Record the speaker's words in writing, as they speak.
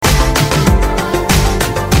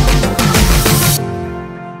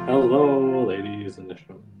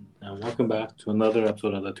back to another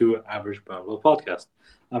episode of the Two Average Brown podcast.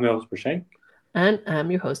 I'm your host, Brishank, And I'm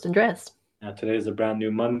your host, Andres. and today is a brand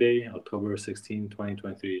new Monday, October 16,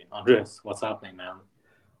 2023. Andres, what's happening, man?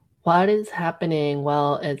 What is happening?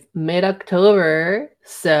 Well, it's mid October,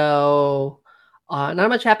 so not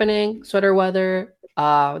much happening. Sweater weather.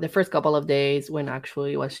 The first couple of days when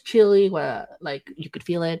actually it was chilly, where like you could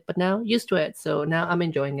feel it, but now used to it. So now I'm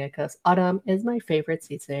enjoying it because autumn is my favorite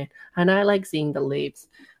season, and I like seeing the leaves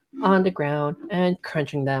on the ground and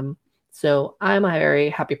crunching them. So I'm a very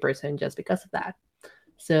happy person just because of that.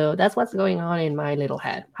 So that's what's going on in my little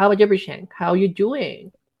head. How about you, Brishank? How are you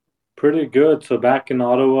doing? Pretty good. So back in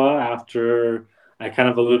Ottawa after I kind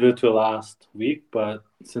of alluded to last week, but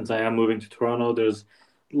since I am moving to Toronto, there's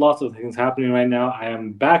lots of things happening right now. I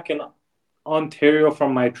am back in Ontario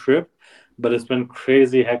from my trip, but it's been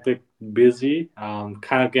crazy, hectic, busy.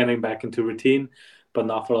 Kind of getting back into routine, but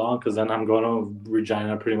not for long because then I'm going to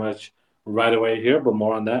Regina pretty much right away here. But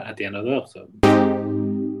more on that at the end of the episode.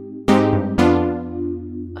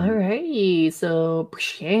 Alrighty, so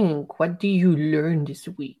Brishank, what do you learn this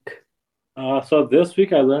week? So this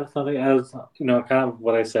week I learned something as kind of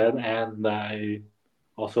what I said, and I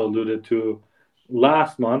also alluded to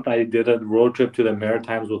last month. I did a road trip to the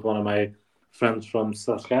Maritimes with one of my friends from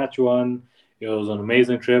Saskatchewan. It was an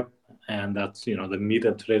amazing trip, and that's the meat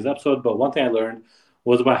of today's episode. But one thing I learned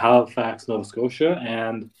was about Halifax, Nova Scotia,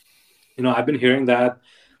 and I've been hearing that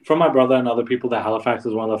from my brother and other people that Halifax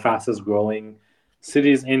is one of the fastest growing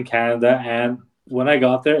cities in Canada. And when I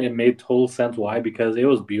got there, it made total sense why, because it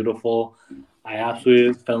was beautiful. I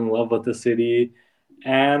absolutely fell in love with the city.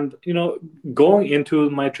 And, going into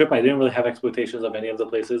my trip, I didn't really have expectations of any of the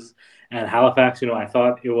places. And Halifax, I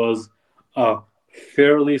thought it was a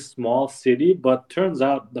fairly small city, but turns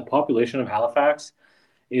out the population of Halifax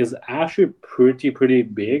is actually pretty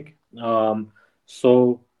big.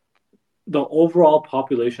 So the overall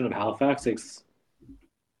population of Halifax is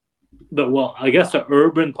I guess the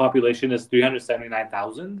urban population is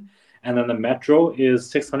 379,000, and then the metro is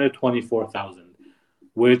 624,000,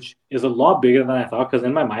 which is a lot bigger than I thought. Because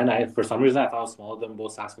in my mind, for some reason I thought it was smaller than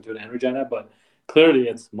both Saskatoon and Regina, but clearly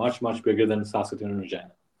it's much bigger than Saskatoon and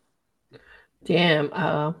Regina.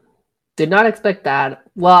 Damn, did not expect that.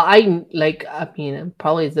 Well, I mean,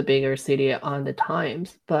 probably it's the bigger city on the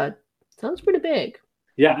Times, but sounds pretty big.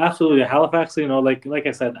 Yeah, absolutely. Halifax, like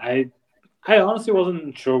I said, I honestly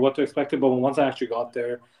wasn't sure what to expect, but once I actually got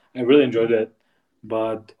there, I really enjoyed it.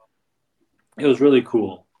 But it was really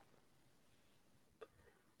cool.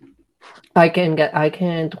 I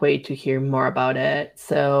can't wait to hear more about it.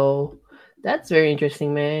 So that's very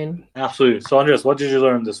interesting, man. Absolutely. So, Andres, what did you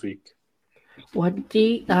learn this week? What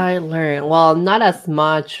did I learn? Well, not as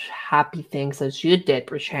much happy things as you did,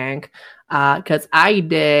 Prashank, because I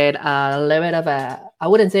did a little bit of I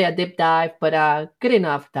wouldn't say a deep dive, but a good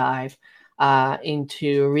enough dive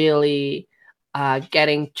into really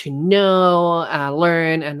getting to know,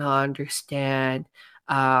 learn, and understand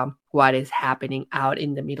what is happening out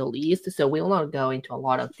in the Middle East. So we'll not go into a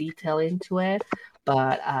lot of detail into it,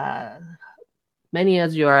 but many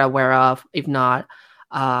as you are aware of, if not,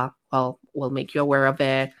 well, we'll make you aware of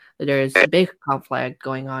it. There's a big conflict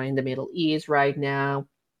going on in the Middle East right now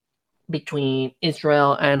between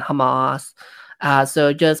Israel and Hamas.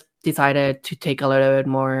 So just decided to take a little bit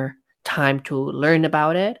more time to learn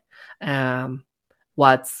about it.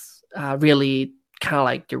 What's really kind of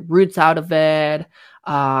like the roots out of it,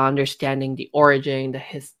 understanding the origin, the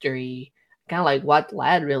history, kind of like what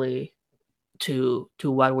led really to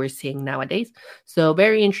what we're seeing nowadays. So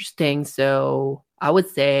very interesting. So I would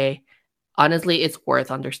say honestly it's worth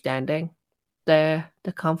understanding the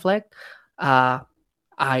conflict.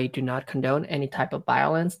 I do not condone any type of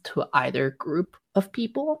violence to either group of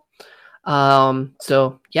people.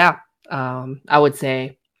 So yeah, I would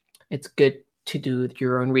say it's good to do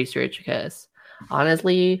your own research because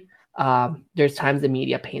honestly, there's times the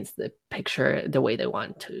media paints the picture the way they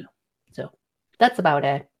want to. So that's about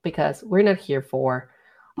it because we're not here for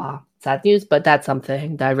sad news, but that's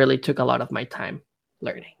something that really took a lot of my time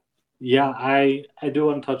learning. Yeah, I do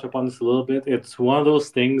want to touch upon this a little bit. It's one of those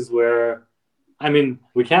things where, I mean,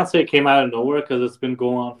 we can't say it came out of nowhere because it's been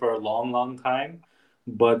going on for a long time.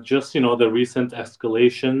 But just, the recent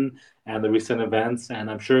escalation and the recent events, and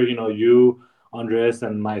I'm sure, you, Andres,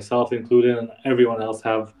 and myself included, and everyone else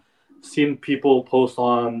have seen people post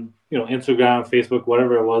on, Instagram, Facebook,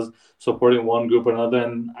 whatever it was, supporting one group or another.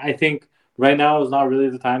 And I think right now is not really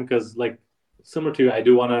the time because, like, similar to you, I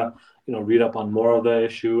do want to, read up on more of the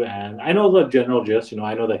issue. And I know the general gist,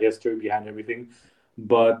 I know the history behind everything.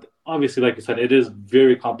 But obviously, like you said, it is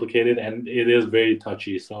very complicated and it is very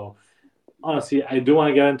touchy. So honestly, I do want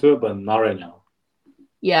to get into it, but not right now.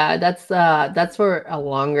 Yeah, that's for a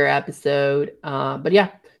longer episode. But yeah,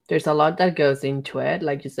 there's a lot that goes into it.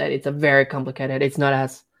 Like you said, it's a very complicated. It's not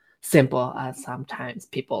as simple as sometimes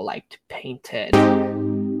people like to paint it.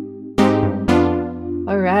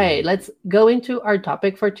 All right, let's go into our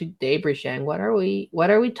topic for today, Brishank. What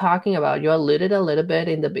are we talking about? You alluded a little bit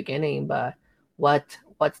in the beginning, but what's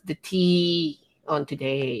the tea on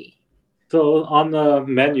today? So on the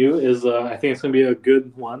menu is, I think it's going to be a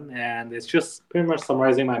good one, and it's just pretty much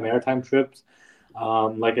summarizing my maritime trips.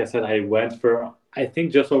 Like I said, I went for I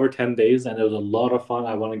think just over 10 days, and it was a lot of fun.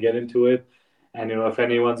 I want to get into it, and if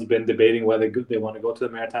anyone's been debating whether they want to go to the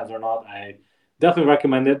Maritimes or not, I definitely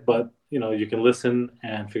recommend it. But you can listen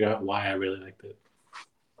and figure out why I really liked it.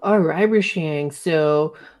 All right, Brishank.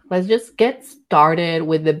 So let's just get started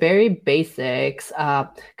with the very basics.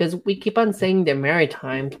 Because we keep on saying the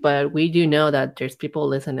Maritimes, but we do know that there's people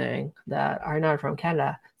listening that are not from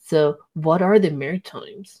Canada. So what are the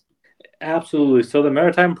Maritimes? Absolutely. So the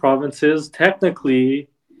Maritime Provinces, technically,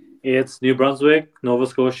 it's New Brunswick, Nova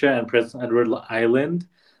Scotia, and Prince Edward Island.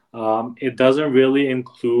 It doesn't really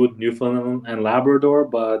include Newfoundland and Labrador,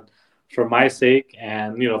 but for my sake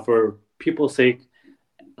and for people's sake,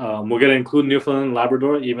 we're going to include Newfoundland and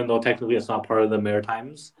Labrador, even though technically it's not part of the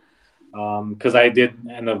Maritimes. Because I did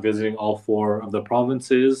end up visiting all four of the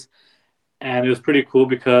provinces, and it was pretty cool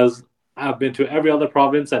because I've been to every other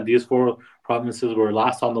province, and these four provinces were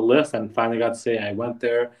last on the list, and finally got to say I went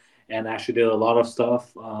there and actually did a lot of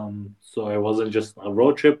stuff. So it wasn't just a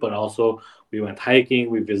road trip, but also we went hiking,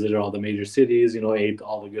 we visited all the major cities, ate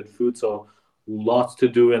all the good food. So lots to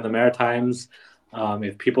do in the Maritimes.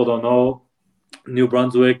 If people don't know, New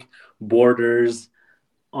Brunswick borders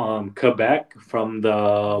Quebec from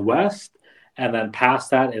the west, and then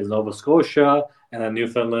past that is Nova Scotia, and then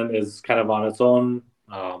Newfoundland is kind of on its own.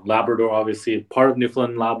 Labrador, obviously, part of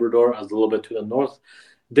Newfoundland and Labrador, is a little bit to the north.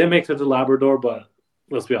 Did make it to Labrador, but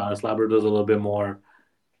let's be honest, Labrador is a little bit more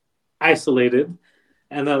isolated.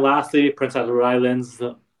 And then lastly, Prince Edward Islands,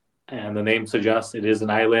 and the name suggests it is an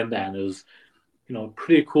island, and it was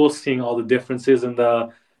pretty cool seeing all the differences in the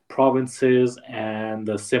provinces and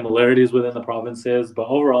the similarities within the provinces. But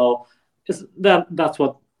overall, that's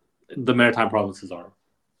what the maritime provinces are.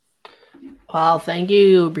 Well, thank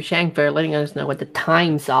you, Brishank, for letting us know what the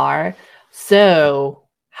times are. So,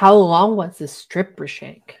 how long was this trip,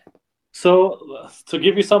 Brishank? So to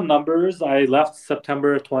give you some numbers, I left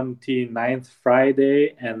September 29th,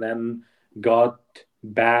 Friday, and then got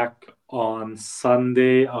back on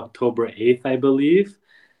Sunday, October 8th, I believe.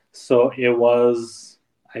 So it was,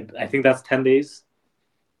 I think that's 10 days.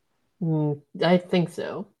 I think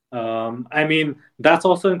so. I mean, that's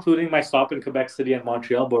also including my stop in Quebec City and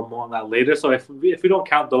Montreal, but more on that later. So if we don't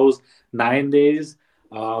count those 9 days,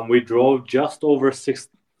 we drove just over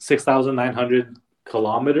 6,900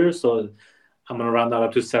 kilometers. So I'm gonna round that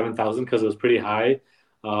up to 7,000 because it was pretty high.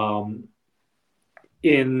 Um,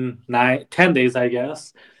 in 10 days, I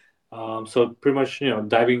guess. So pretty much,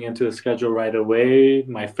 diving into the schedule right away.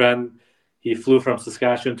 My friend, he flew from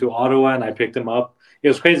Saskatchewan to Ottawa, and I picked him up. It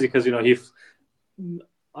was crazy because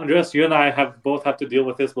Andreas, you and I have both had to deal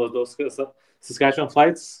with this. But those Saskatchewan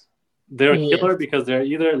flights, they're a Yes. killer because they're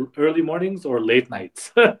either early mornings or late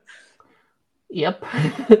nights. Yep.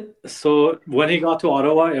 So when he got to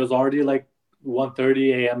Ottawa, it was already like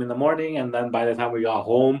 1:30 a.m. in the morning, and then by the time we got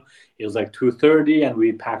home, it was like 2:30, and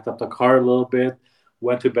we packed up the car a little bit,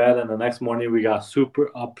 went to bed, and the next morning we got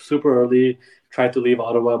super early, tried to leave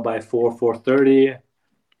Ottawa by 4:30,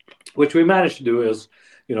 which we managed to do. Is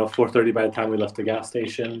 4:30 by the time we left the gas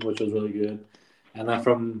station, which was really good. And then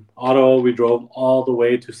from Ottawa, we drove all the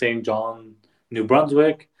way to St. John, New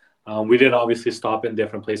Brunswick. We did obviously stop in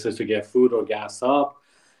different places to get food or gas up.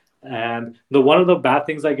 And the one of the bad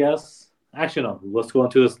things, I guess, actually no, let's go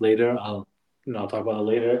into this later. I'll talk about it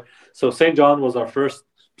later. So St. John was our first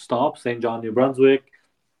stop, St. John, New Brunswick.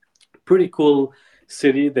 Pretty cool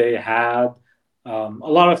city. They had a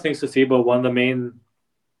lot of things to see, but one of the main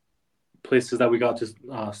places that we got to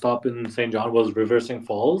stop in St. John was Reversing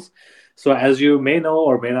Falls. So as you may know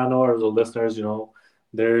or may not know, or the listeners,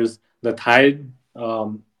 there's the tide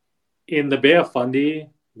in the Bay of Fundy,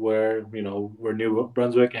 where New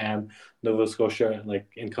Brunswick and Nova Scotia like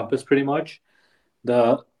encompass pretty much.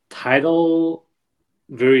 The tidal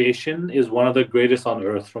variation is one of the greatest on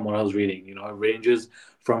Earth, from what I was reading. It ranges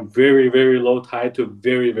from very very low tide to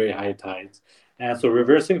very very high tides, and so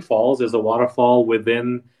Reversing Falls is a waterfall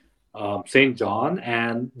within St. John,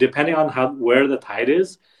 and depending on where the tide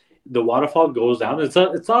is, the waterfall goes down. It's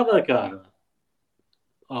not like a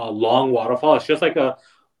long waterfall. It's just like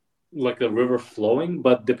like the river flowing,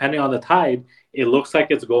 but depending on the tide, it looks like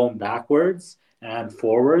it's going backwards and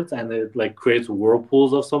forwards, and it like creates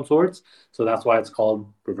whirlpools of some sorts. So that's why it's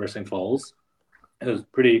called reversing falls. It was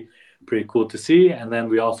pretty cool to see. And then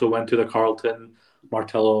we also went to the Carlton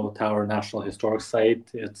Martello Tower National Historic Site.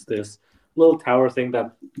 It's this little tower thing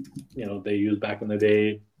that they used back in the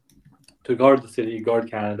day to guard the city, guard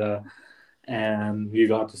Canada, and we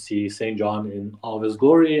got to see St. John in all of his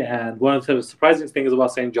glory. And one of the surprising things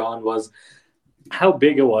about St. John was how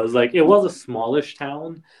big it was. Like it was a smallish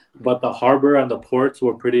town, but the harbor and the ports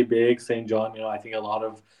were pretty big. St. John, I think a lot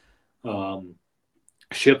of um,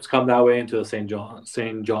 ships come that way into the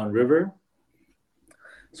St. John River.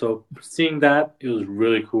 So seeing that, it was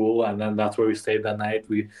really cool. And then that's where we stayed that night.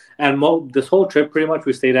 This whole trip pretty much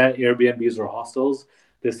we stayed at Airbnbs or hostels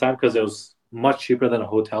this time because it was much cheaper than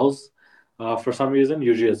hotels for some reason.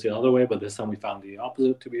 Usually it's the other way, but this time we found the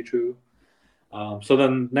opposite to be true. So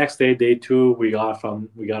then next day, day two, we got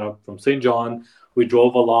up from St. John. We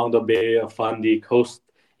drove along the Bay of Fundy coast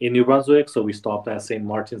in New Brunswick. So we stopped at St.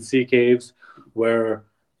 Martin's Sea Caves, where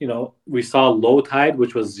we saw low tide,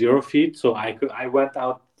 which was 0 feet. So I went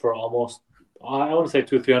out for almost I want to say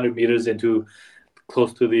 200-300 meters into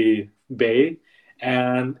close to the bay,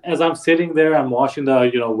 and as I'm sitting there, I'm watching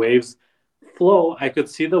the waves flow. I could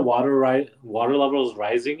see the water levels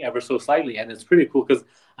rising ever so slightly, and it's pretty cool because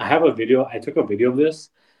I have a video. I took a video of this.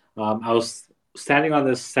 I was standing on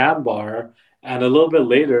this sandbar, and a little bit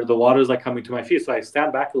later, the water is like coming to my feet. So I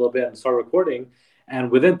stand back a little bit and start recording. And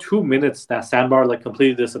within 2 minutes, that sandbar like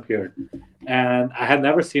completely disappeared. And I had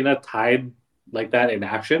never seen a tide like that in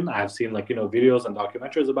action. I've seen like videos and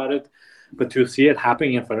documentaries about it, but to see it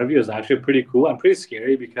happening in front of you is actually pretty cool and pretty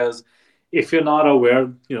scary because if you're not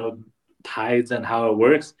aware, tides and how it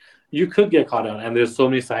works, you could get caught out. And there's so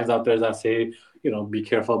many signs out there that say, be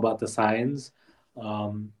careful about the signs.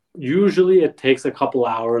 Usually it takes a couple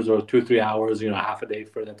hours or 2-3 hours, half a day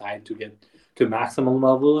for the tide to get to maximum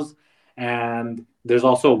levels. And there's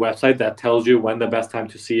also a website that tells you when the best time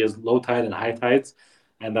to see is low tide and high tides.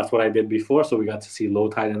 And that's what I did before. So we got to see low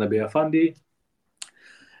tide in the Bay of Fundy.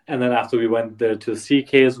 And then after we went there to the Sea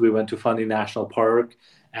Caves, we went to Fundy National Park.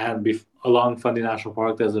 And along Fundy National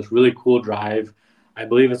Park, there's this really cool drive. I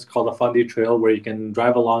believe it's called the Fundy Trail, where you can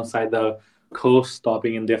drive alongside the coast,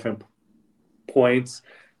 stopping in different points.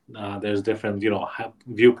 There's different,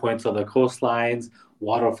 viewpoints of the coastlines,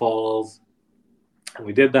 waterfalls. And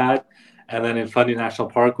we did that. And then in Fundy National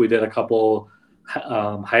Park, we did a couple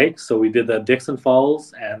hikes. So we did the Dixon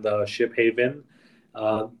Falls and the Ship Haven.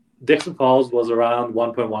 Dixon Falls was around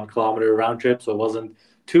 1.1 kilometer round trip, so it wasn't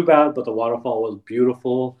too bad, but the waterfall was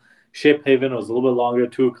beautiful. Ship Haven was a little bit longer,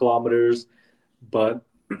 2 kilometers, but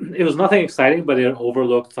it was nothing exciting, but it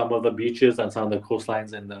overlooked some of the beaches and some of the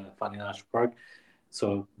coastlines in the Fundy National Park.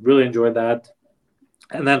 So really enjoyed that.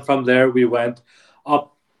 And then from there, we went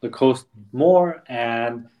up the coast more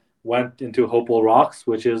and went into Hopewell Rocks,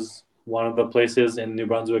 which is one of the places in New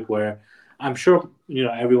Brunswick where I'm sure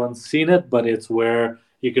everyone's seen it, but it's where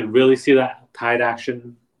you can really see that tide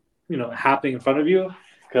action happening in front of you,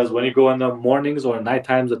 because when you go in the mornings or night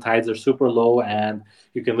times, the tides are super low and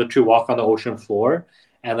you can literally walk on the ocean floor.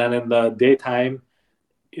 And then in the daytime,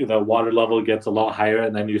 the water level gets a lot higher,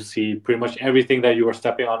 and then you see pretty much everything that you were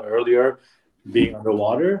stepping on earlier being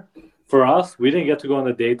underwater. For us, we didn't get to go in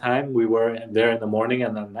the daytime. We were there in the morning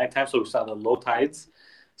and then nighttime, so we saw the low tides.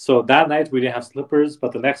 So that night we didn't have slippers,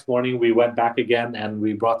 but the next morning we went back again and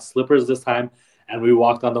we brought slippers this time, and we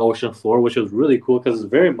walked on the ocean floor, which was really cool because it's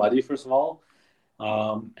very muddy, first of all.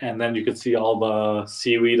 And then you could see all the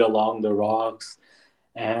seaweed along the rocks.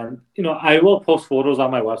 And, I will post photos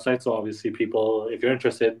on my website. So obviously people, if you're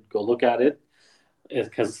interested, go look at it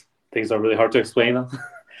because things are really hard to explain.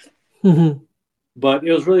 But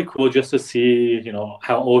it was really cool just to see,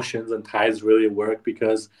 how oceans and tides really work,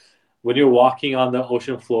 because when you're walking on the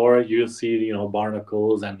ocean floor, you see,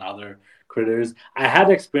 barnacles and other critters. I had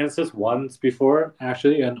experienced this once before,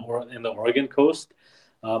 actually, in the Oregon coast.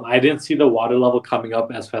 I didn't see the water level coming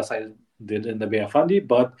up as fast as I did in the Bay of Fundy,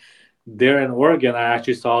 but there in Oregon, I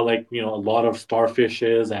actually saw like, a lot of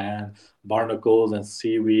starfishes and barnacles and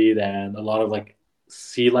seaweed and a lot of like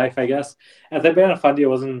sea life, I guess. At the Bay of Fundy, it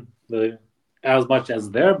wasn't really as much as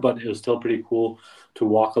there, but it was still pretty cool to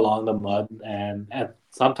walk along the mud. And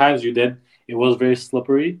sometimes it was very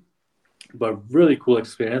slippery, but really cool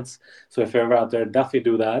experience. So if you're ever out there,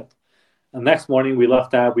 definitely do that. And next morning we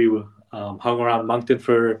left that. We hung around Moncton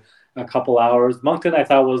for a couple hours. Moncton I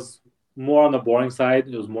thought was more on the boring side.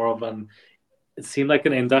 It was more of it seemed like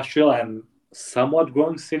an industrial and somewhat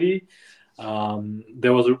growing city.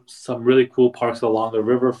 There was some really cool parks along the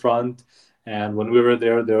riverfront. And when we were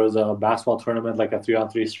there, there was a basketball tournament, like a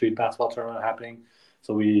 3-on-3 street basketball tournament happening.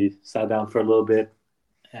 So we sat down for a little bit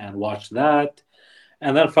and watched that.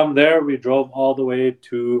 And then from there, we drove all the way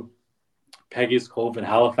to Peggy's Cove in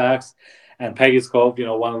Halifax. And Peggy's Cove,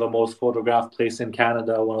 one of the most photographed places in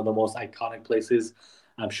Canada, one of the most iconic places.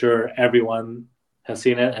 I'm sure everyone has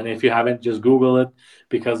seen it. And if you haven't, just Google it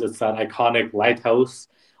because it's that iconic lighthouse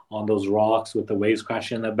on those rocks with the waves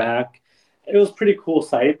crashing in the back. It was a pretty cool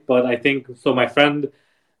sight, but I think so. My friend,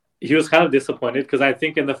 he was kind of disappointed because I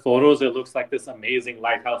think in the photos it looks like this amazing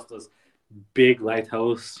lighthouse, this big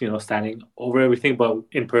lighthouse, standing over everything. But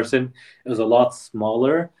in person, it was a lot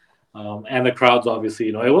smaller. And the crowds, obviously,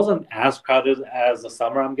 it wasn't as crowded as the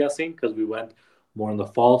summer, I'm guessing, because we went more in the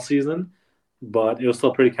fall season, but it was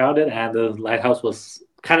still pretty crowded. And the lighthouse was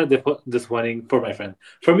kind of disappointing for my friend.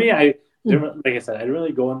 For me, I didn't, like I said, I didn't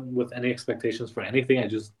really go in with any expectations for anything. I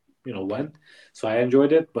just, went. So I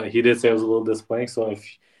enjoyed it, but he did say it was a little disappointing. So if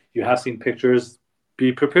you have seen pictures,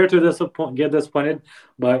 be prepared to get disappointed.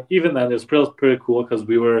 But even then, it's pretty cool because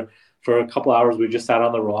we were, for a couple hours, we just sat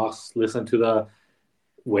on the rocks, listened to the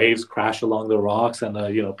waves crash along the rocks and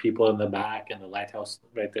the people in the back and the lighthouse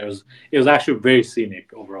right there. It was actually very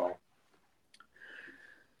scenic overall.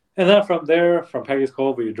 And then from there, from Peggy's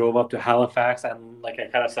Cove, we drove up to Halifax, and like I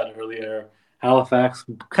kind of said earlier, Halifax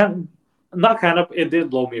it did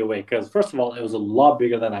blow me away because first of all, it was a lot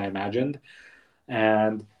bigger than I imagined,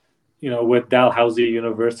 and with Dalhousie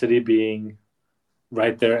University being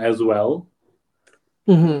right there as well.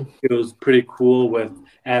 It was pretty cool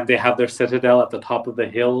and they have their citadel at the top of the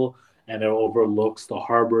hill and it overlooks the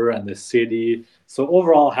harbor and the city. So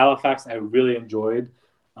overall, Halifax, I really enjoyed.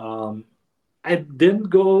 I didn't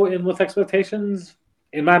go in with expectations.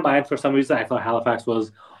 In my mind, for some reason, I thought Halifax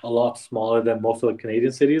was a lot smaller than most of the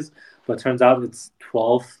Canadian cities, but it turns out it's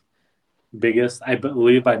 12th biggest, I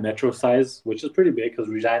believe, by metro size, which is pretty big because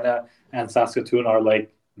Regina and Saskatoon are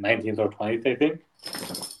like 19th or 20th, I think.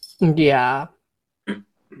 Yeah.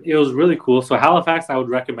 It was really cool. So Halifax, I would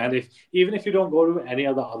recommend even if you don't go to any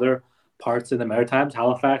of the other parts in the Maritimes,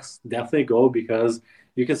 Halifax, definitely go because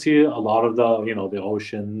you can see a lot of the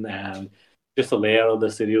ocean and just the layout of the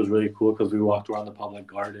city was really cool because we walked around the public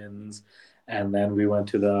gardens and then we went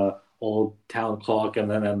to the old town clock and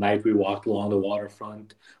then at night we walked along the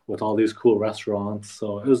waterfront with all these cool restaurants.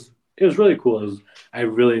 So it was really cool. I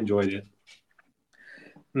really enjoyed it.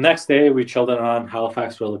 Next day, we chilled around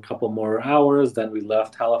Halifax for a couple more hours. Then we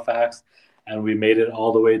left Halifax, and we made it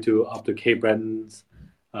all the way up to Cape Breton's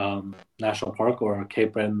National Park or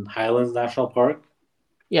Cape Breton Highlands National Park.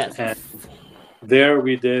 Yes. And there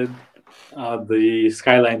we did the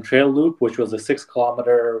Skyline Trail Loop, which was a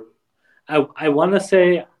 6-kilometer, I want to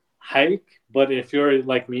say hike, but if you're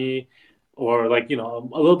like me or like, a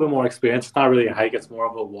little bit more experienced, it's not really a hike. It's more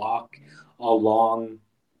of a walk along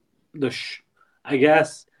I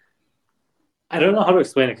guess I don't know how to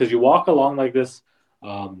explain it because you walk along like this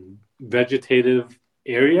vegetative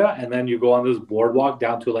area and then you go on this boardwalk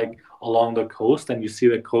down to like along the coast and you see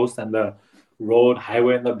the coast and the road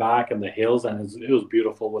highway in the back and the hills and it was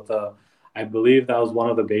beautiful I believe that was one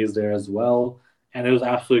of the bays there as well and it was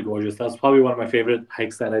absolutely gorgeous. That's probably one of my favorite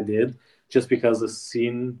hikes that I did just because the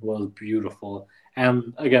scene was beautiful.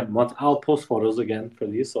 And again, I'll post photos again for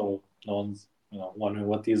these so no one's wondering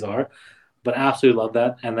what these are. But absolutely love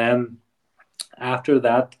that. And then after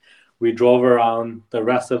that, we drove around the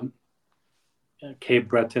rest of Cape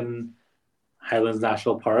Breton Highlands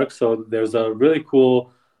National Park. So there's a really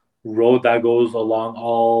cool road that goes along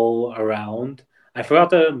all around. I forgot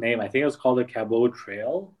the name. I think it was called the Cabot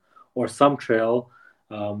Trail or some trail.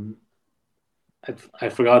 I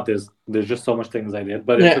forgot this. There's just so much things I did.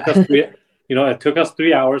 But it took us it took us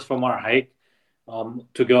 3 hours from our hike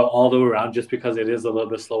to go all the way around just because it is a little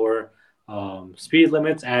bit slower speed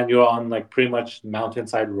limits and you're on like pretty much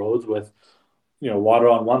mountainside roads with water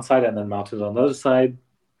on one side and then mountains on the other side.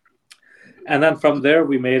 And then from there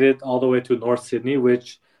we made it all the way to North Sydney,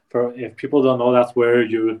 which if people don't know, that's where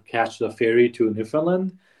you catch the ferry to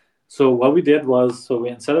Newfoundland. So what we did was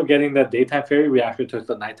instead of getting the daytime ferry, we actually took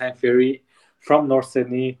the nighttime ferry from North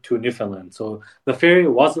Sydney to Newfoundland. So the ferry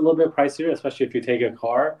was a little bit pricier, especially if you take a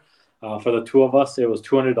car. For the two of us, it was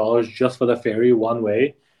 $200 just for the ferry one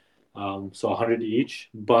way. So 100 each,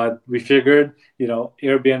 but we figured,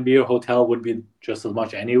 Airbnb or hotel would be just as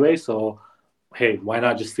much anyway. So, hey, why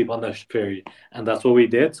not just sleep on the ferry? And that's what we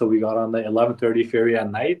did. So we got on the 11:30 ferry at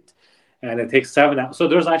night and it takes 7 hours. So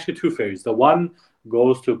there's actually two ferries. The one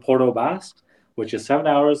goes to Port aux Basques, which is 7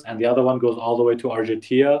 hours. And the other one goes all the way to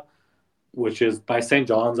Argentia, which is by St.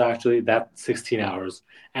 John's, actually, that's 16 hours.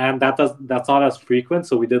 And that's not as frequent.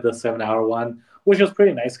 So we did the 7-hour one, which was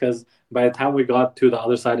pretty nice because by the time we got to the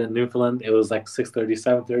other side in Newfoundland, it was like 6:30,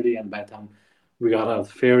 7:30, and by the time we got out of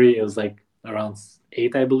the ferry, it was like around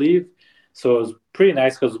 8, I believe. So it was pretty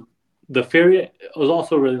nice because the ferry was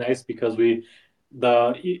also really nice because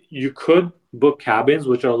you could book cabins,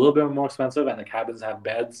 which are a little bit more expensive, and the cabins have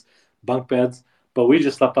beds, bunk beds. But we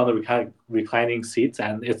just slept on the reclining seats,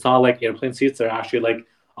 and it's not like airplane seats. They're actually like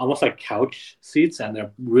almost like couch seats, and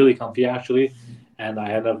they're really comfy actually. And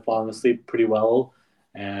I ended up falling asleep pretty well,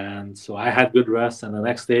 and so I had good rest. And the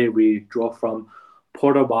next day we drove from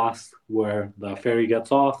Port au Basque, where the ferry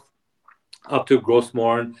gets off, up to Gros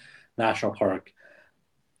Morne National Park.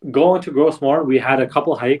 Going to Gros Morne, we had a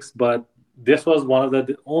couple hikes, but this was one of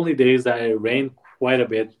the only days that it rained quite a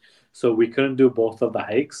bit, so we couldn't do both of the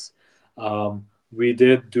hikes. We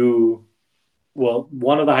did do well.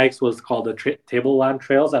 One of the hikes was called the Tableland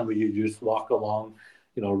Trails, and we just walk along,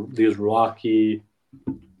 these rocky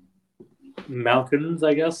mountains,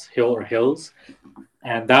 I guess, hills.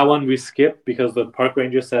 And that one we skipped because the park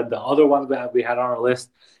ranger said the other one that we had on our list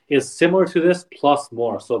is similar to this plus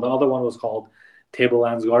more. So the other one was called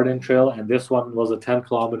Tablelands Garden Trail, and this one was a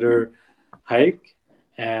 10-kilometer hike.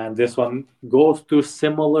 And this one goes through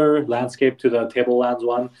similar landscape to the Tablelands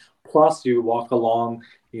one. Plus, you walk along,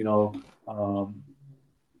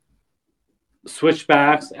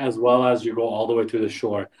 switchbacks as well as you go all the way to the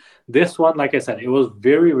shore. This one, like I said, it was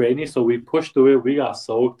very rainy, so we pushed through it. We got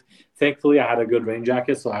soaked. Thankfully, I had a good rain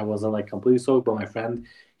jacket, so I wasn't like completely soaked. But my friend,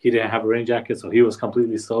 he didn't have a rain jacket, so he was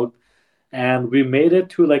completely soaked. And we made it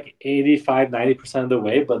to like 85-90% of the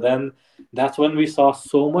way. But then that's when we saw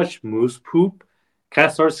so much moose poop kind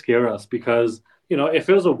of start scare us because, if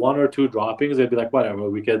it was a one or two droppings, it'd be like, whatever,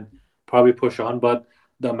 we could probably push on. But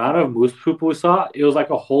the amount of moose poop we saw, it was like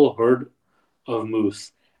a whole herd of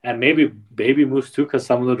moose and maybe baby moose too, because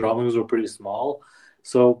some of the droppings were pretty small.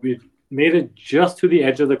 So we made it just to the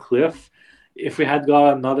edge of the cliff. If we had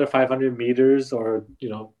got another 500 meters or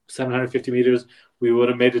 750 meters, we would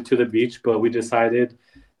have made it to the beach. But we decided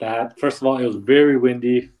that first of all, it was very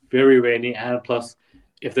windy, very rainy, and plus,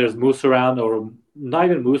 if there's moose around, or not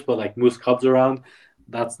even moose, but like moose cubs around,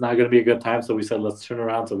 that's not going to be a good time. So we said, let's turn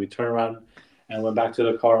around. So we turned around and went back to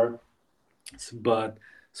the car. But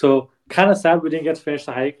so kind of sad we didn't get to finish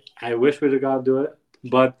the hike. I wish we'd have got to do it.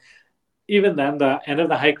 But even then, the end of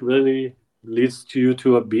the hike really leads you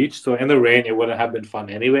to a beach. So in the rain, it wouldn't have been fun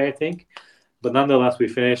anyway, I think. But nonetheless, we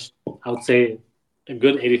finished, I would say, a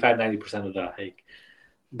good 85-90% of the hike.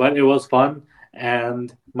 But it was fun.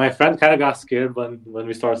 And my friend kind of got scared when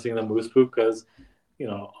we started seeing the moose poop because,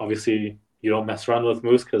 obviously you don't mess around with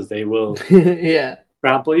moose because they will yeah.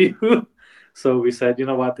 trample you. So we said, you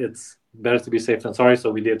know what, it's better to be safe than sorry. So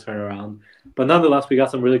we did turn around. But nonetheless, we got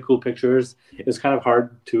some really cool pictures. It's kind of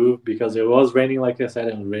hard too because it was raining, like I said,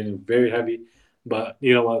 it was raining very heavy. But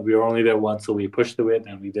you know what, we were only there once, so we pushed through it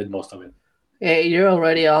and we did most of it. Hey, you're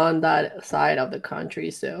already on that side of the country,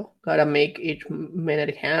 so gotta make each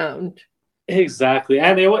minute count. Exactly.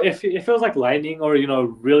 And if it was like lightning or,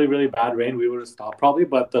 really, really bad rain, we would have stopped probably.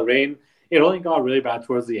 But the rain, it only got really bad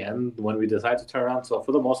towards the end when we decided to turn around. So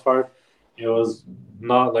for the most part, it was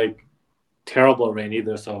not like terrible rain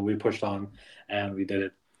either. So we pushed on and we did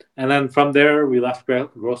it. And then from there, we left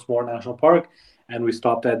Gros Morne National Park and we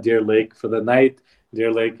stopped at Deer Lake for the night.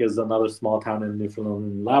 Deer Lake is another small town in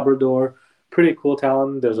Newfoundland and Labrador. Pretty cool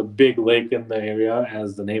town. There's a big lake in the area,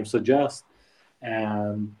 as the name suggests.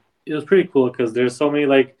 And it was pretty cool because there's so many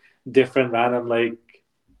like different random like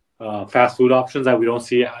fast food options that we don't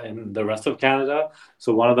see in the rest of Canada.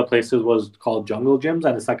 So one of the places was called Jungle Gyms,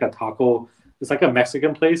 and it's like a taco. It's like a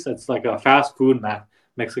Mexican place. It's like a fast food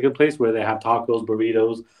Mexican place where they have tacos,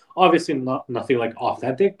 burritos. Obviously, nothing like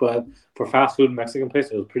authentic, but for fast food Mexican place,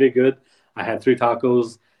 it was pretty good. I had 3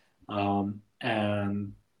 tacos,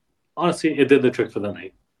 and honestly, it did the trick for the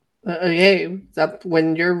night. Okay, that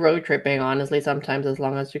when you're road tripping, honestly, sometimes as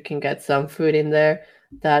long as you can get some food in there,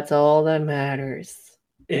 that's all that matters.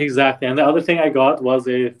 Exactly. And the other thing I got was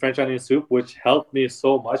a French onion soup, which helped me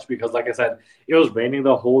so much because, like I said, it was raining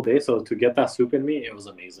the whole day. So to get that soup in me, it was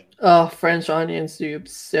amazing. Oh, French onion soup,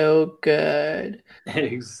 so good.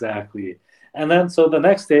 Exactly. And then, so the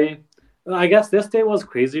next day, I guess this day was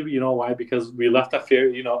crazy. You know why? Because we left the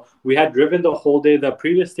ferry. We had driven the whole day the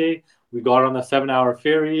previous day. We got on a 7-hour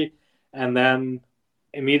ferry and then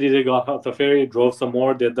immediately got off the ferry, drove some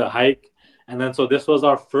more, did the hike. And then, so this was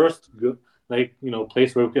our first good,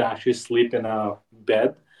 place where we could actually sleep in a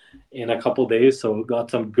bed in a couple days. So we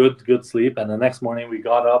got some good sleep. And the next morning we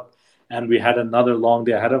got up and we had another long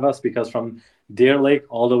day ahead of us because from Deer Lake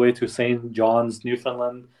all the way to St. John's,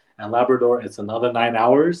 Newfoundland and Labrador, it's another 9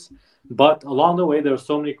 hours. But along the way, there were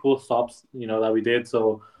so many cool stops, that we did.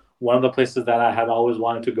 So one of the places that I had always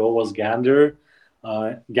wanted to go was Gander,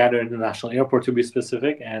 Gander International Airport to be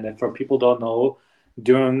specific. And if for people don't know,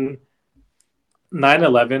 during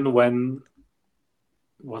 9/11, when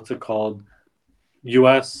what's it called,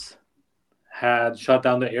 U.S. had shut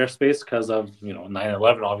down the airspace because of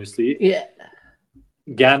 9/11, obviously. Yeah.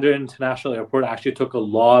 Gander International Airport actually took a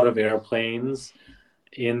lot of airplanes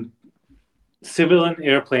in civilian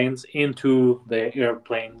airplanes into the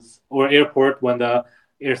airplanes or airport when the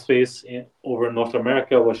airspace over North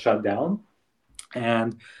America was shut down.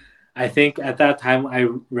 And I think at that time I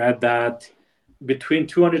read that between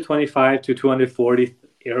 225 to 240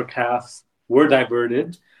 aircrafts were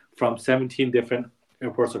diverted from 17 different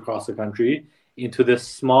airports across the country into this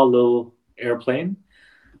small little airplane.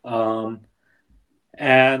 Um,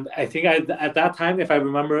 and I think at that time, if I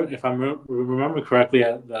remember correctly,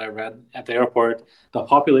 that I read at the airport, the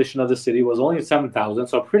population of the city was only 7,000,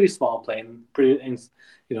 so a pretty small plane,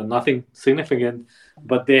 nothing significant.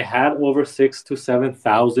 But they had over 6 to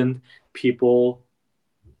 7,000 people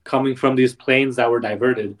coming from these planes that were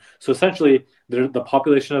diverted. So essentially, the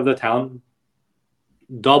population of the town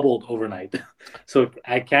doubled overnight. So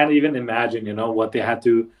I can't even imagine, what they had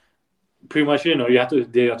to pretty much, they have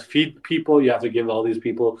to feed people, you have to give all these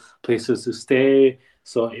people places to stay.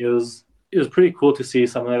 So it was pretty cool to see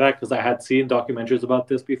something like that because I had seen documentaries about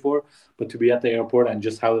this before, but to be at the airport and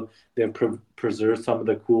just how they've preserved some of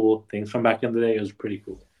the cool things from back in the day, it was pretty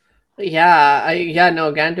cool. Yeah,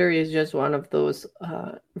 no, Gander is just one of those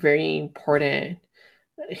very important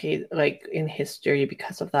like in history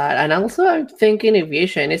because of that. And also I'm thinking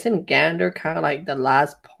aviation, isn't Gander kind of like the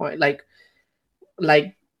last point, like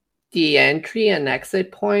the entry and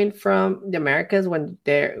exit point from the Americas when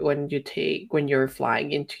you're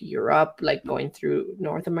flying into Europe, like going through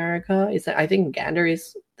North America? Is I think Gander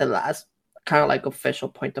is the last kind of like official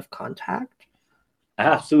point of contact.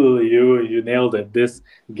 Absolutely, you nailed it. This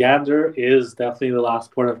Gander is definitely the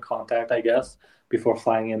last port of contact, I guess, before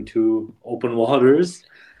flying into open waters.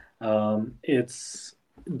 It's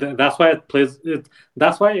that's why it plays it.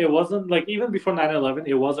 That's why it wasn't like even before 9/11,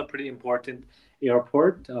 it was a pretty important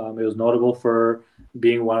airport. It was notable for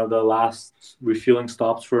being one of the last refueling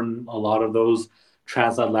stops for a lot of those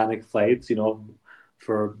transatlantic flights.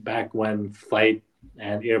 For back when flight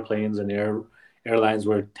and airplanes and airlines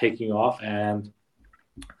were taking off, and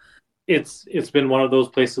it's been one of those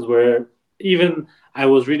places where even I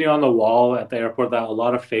was reading on the wall at the airport that a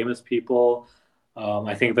lot of famous people,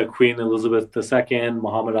 I think the Queen Elizabeth II,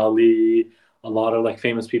 Muhammad Ali, a lot of like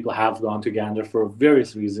famous people have gone to Gander for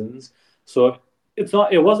various reasons. So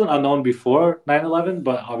it wasn't unknown before 9/11,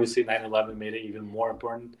 but obviously 9/11 made it even more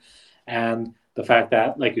important. And the fact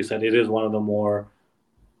that, like you said, it is one of the more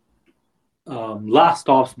last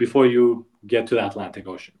stops before you get to the Atlantic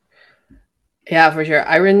Ocean. Yeah, for sure.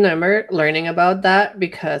 I remember learning about that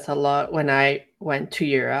because a lot when I went to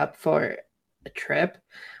Europe for a trip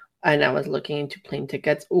and I was looking into plane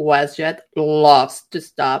tickets, WestJet loves to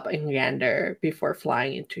stop in Gander before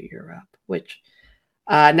flying into Europe, which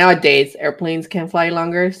nowadays airplanes can fly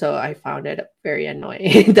longer, so I found it very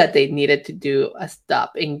annoying that they needed to do a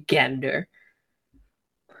stop in Gander.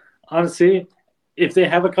 Honestly, if they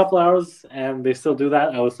have a couple hours and they still do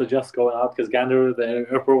that, I would suggest going out because Gander, the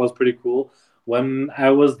airport, was pretty cool. When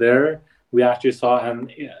I was there, we actually saw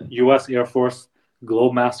an U.S. Air Force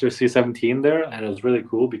Globemaster C-17 there, and it was really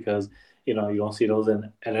cool because you don't see those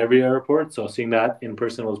at every airport. So seeing that in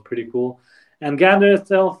person was pretty cool. And Gander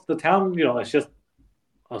itself, the town, it's just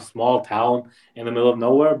a small town in the middle of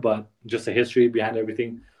nowhere, but just the history behind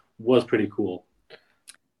everything was pretty cool.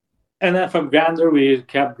 And then from Gander, we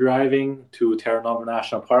kept driving to Terra Nova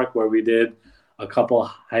National Park, where we did a couple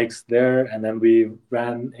hikes there, and then we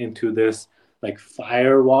ran into this like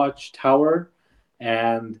fire watch tower,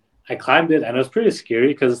 and I climbed it, and it was pretty scary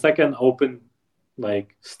because it's like an open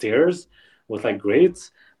like stairs with like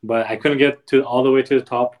grates, but I couldn't get to all the way to the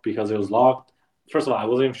top because it was locked. First of all, I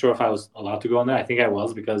wasn't even sure if I was allowed to go on there. I think I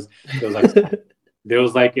was because there was like there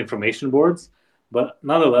was like information boards, but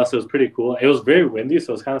nonetheless, it was pretty cool. It was very windy,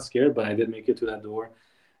 so I was kind of scared, but I did make it to that door,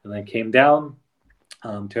 and then came down.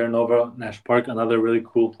 Terra Nova National Park, another really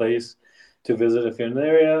cool place to visit if you're in the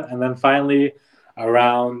area. And then finally,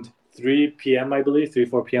 around 3 p.m., I believe, 3,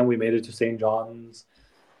 4 p.m., we made it to St. John's,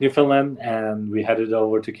 Newfoundland, and we headed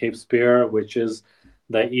over to Cape Spear, which is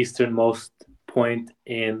the easternmost point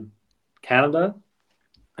in Canada.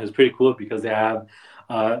 It was pretty cool because they have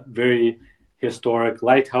a very historic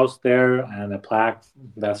lighthouse there and a plaque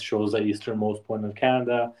that shows the easternmost point of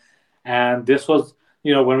Canada. And this was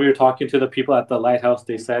when we were talking to the people at the lighthouse,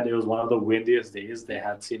 they said it was one of the windiest days they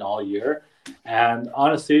had seen all year. And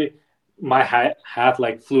honestly, my hat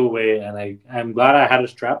like flew away, and I'm glad I had a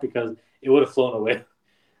strap because it would have flown away.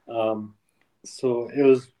 Um, so it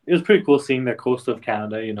was pretty cool seeing the coast of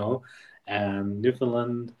Canada, and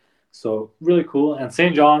Newfoundland. So really cool. And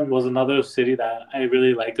St. John was another city that I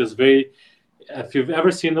really liked. It was very, if you've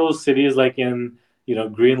ever seen those cities like in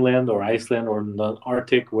Greenland or Iceland or in the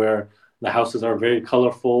Arctic where the houses are very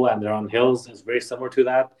colorful and they're on hills, it's very similar to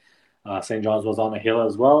that. St. John's was on a hill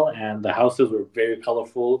as well, and the houses were very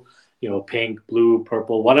colorful. Pink, blue,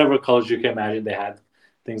 purple, whatever colors you can imagine. They had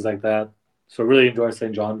things like that. So really enjoyed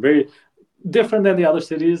St. John. Very different than the other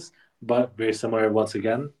cities, but very similar once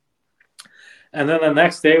again. And then the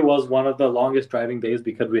next day was one of the longest driving days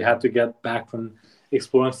because we had to get back from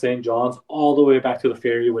exploring St. John's all the way back to the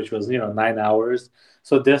ferry, which was 9 hours.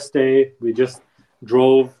 So this day we just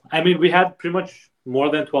drove. I mean, we had pretty much more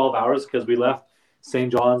than 12 hours because we left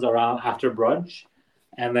St. John's around after brunch,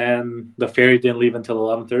 and then the ferry didn't leave until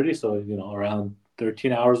 11:30. So around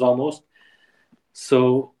 13 hours almost.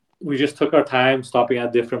 So we just took our time stopping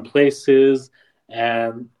at different places.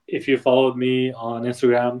 And if you followed me on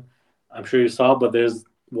Instagram, I'm sure you saw, but there's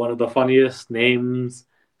one of the funniest names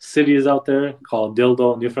cities out there called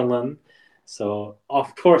Dildo, Newfoundland. So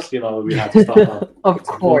of course, we had to stop on Of take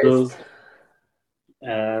some course. photos.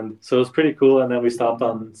 And so it was pretty cool. And then we stopped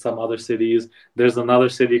on some other cities. There's another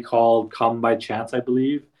city called Come by Chance, I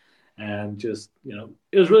believe. And just,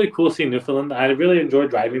 it was really cool seeing Newfoundland. I really enjoyed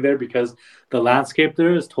driving there because the landscape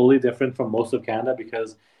there is totally different from most of Canada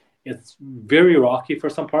because it's very rocky for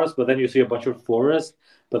some parts, but then you see a bunch of forest,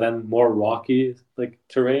 but then more rocky like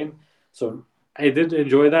terrain. So I did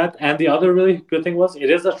enjoy that. And the other really good thing was it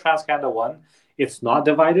is a Trans Canada one. It's not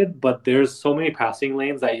divided, but there's so many passing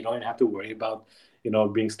lanes that you don't even have to worry about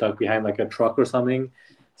being stuck behind like a truck or something.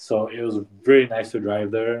 So it was very nice to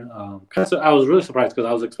drive there. I was really surprised because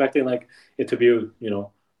I was expecting like it to be,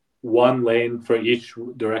 one lane for each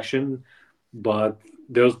direction, but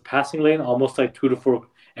there was passing lane almost like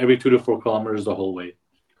every 2 to 4 kilometers the whole way.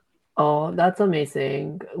 Oh, that's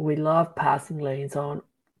amazing. We love passing lanes on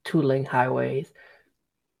two-lane highways.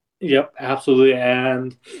 Yep, absolutely.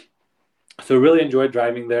 And so really enjoyed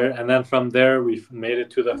driving there. And then from there, we made it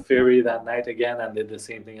to the ferry that night again and did the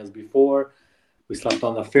same thing as before. We slept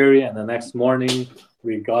on the ferry, and the next morning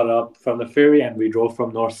we got up from the ferry and we drove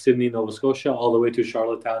from North Sydney, Nova Scotia, all the way to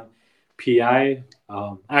Charlottetown, PI.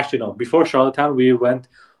 Actually, no, before Charlottetown, we went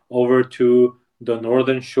over to the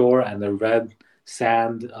northern shore and the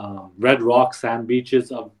red rock sand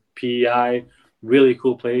beaches of PEI. Really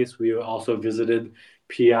cool place. We also visited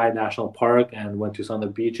PI National Park and went to some of the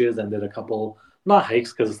beaches and did a couple, not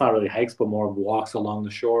hikes because it's not really hikes, but more walks along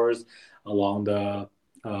the shores, along the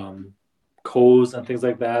coves and things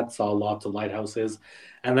like that. Saw lots of lighthouses.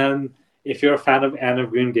 And then if you're a fan of Anne of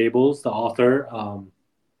Green Gables, the author,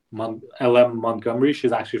 L.M. Montgomery,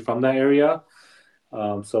 she's actually from that area.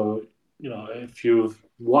 So, if you've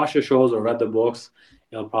watched the shows or read the books,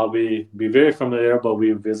 you'll probably be very familiar, but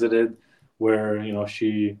we visited where,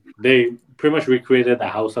 they pretty much recreated the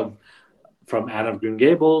house from Anne of Green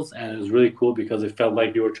Gables, and it was really cool because it felt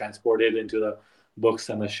like you were transported into the books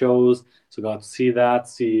and the shows. So got to see that.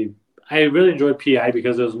 I really enjoyed PI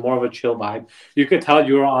because it was more of a chill vibe. You could tell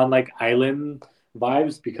you were on like island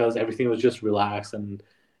vibes because everything was just relaxed, and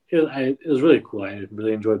it was really cool. I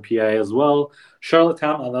really enjoyed PI as well.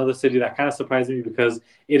 Charlottetown, another city that kind of surprised me because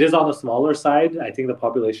it is on the smaller side. I think the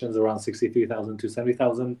population is around 63,000 to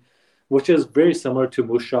 70,000, which is very similar to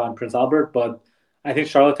Moose Jaw and Prince Albert. But I think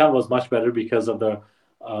Charlottetown was much better because of the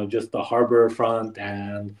just the harbor front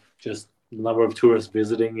and just the number of tourists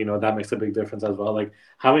visiting. That makes a big difference as well. Like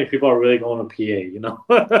how many people are really going to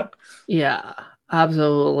PA? Yeah,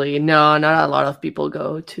 absolutely. No, not a lot of people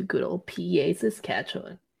go to good old PA,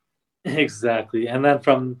 Saskatchewan. Exactly. And then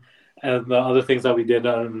from the other things that we did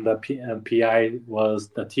on the PI was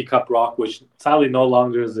the Teacup Rock, which sadly no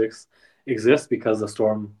longer exists because the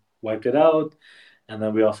storm wiped it out. And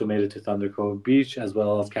then we also made it to Thunder Cove Beach as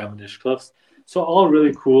well as Cavendish Cliffs. So all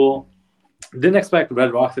really cool. Didn't expect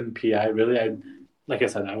Red Rocks in PI really. Like I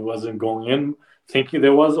said, I wasn't going in thinking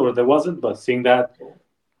there was or there wasn't, but seeing that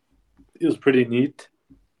it was pretty neat.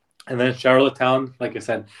 And then Charlottetown, like I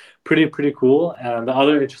said, pretty cool. And the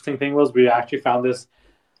other interesting thing was we actually found this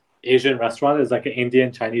Asian restaurant. It's like an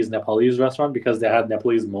Indian, Chinese, Nepalese restaurant because they had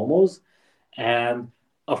Nepalese momos. And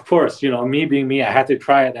of course, me being me, I had to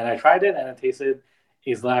try it. And I tried it and it tasted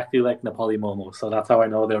exactly like Nepali momos. So that's how I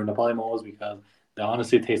know they were Nepali momos because they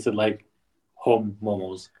honestly tasted like home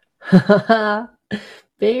momos.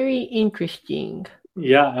 Very interesting.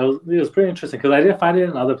 Yeah, it was pretty interesting because I didn't find it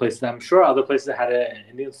in other places. I'm sure other places had it in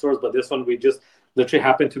Indian stores, but this one we just literally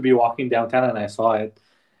happened to be walking downtown and I saw it.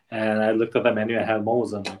 And I looked at the menu and had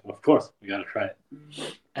momos. I'm like, of course, we gotta try it.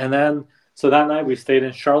 And then, so that night we stayed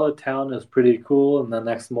in Charlottetown. It was pretty cool. And the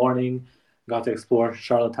next morning, got to explore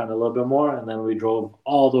Charlottetown a little bit more. And then we drove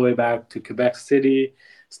all the way back to Quebec City,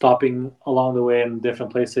 stopping along the way in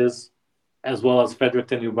different places, as well as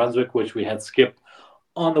Fredericton, New Brunswick, which we had skipped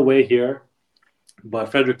on the way here.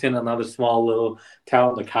 But Fredericton, another small little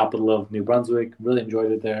town, the capital of New Brunswick, really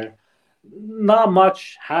enjoyed it there. Not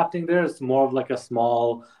much happening there. It's more of like a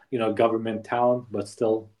small, government town, but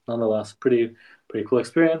still, nonetheless, pretty cool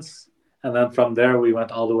experience. And then from there, we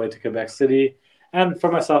went all the way to Quebec City. And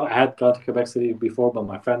for myself, I had gone to Quebec City before, but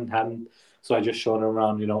my friend hadn't. So I just showed him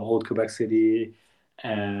around, old Quebec City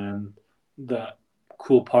and the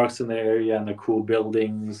cool parks in the area and the cool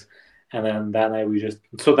buildings. And then that night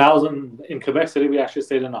so that was in Quebec City. We actually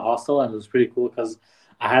stayed in a hostel, and it was pretty cool because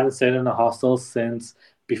I hadn't stayed in a hostel since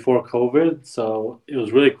before COVID. So it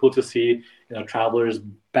was really cool to see, travelers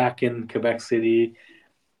back in Quebec City,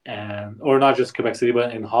 and or not just Quebec City,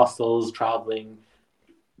 but in hostels traveling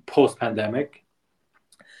post pandemic.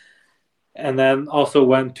 And then also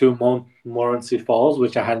went to Montmorency Falls,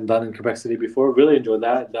 which I hadn't done in Quebec City before. Really enjoyed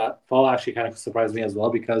that. That fall actually kind of surprised me as well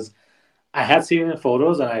because I had seen it in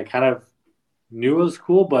photos and I kind of knew it was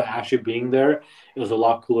cool, but actually being there, it was a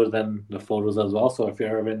lot cooler than the photos as well. So if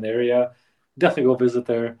you're ever in the area, definitely go visit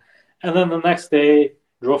there. And then the next day,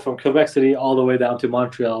 drove from Quebec City all the way down to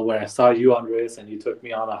Montreal, where I saw you, Andres, and you took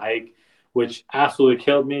me on a hike, which absolutely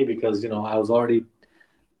killed me because I was already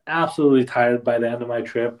absolutely tired by the end of my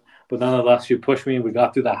trip. But nonetheless, you pushed me. We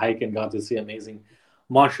got through the hike and got to see amazing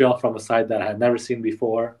Montreal from a side that I had never seen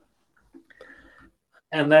before.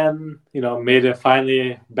 And then made it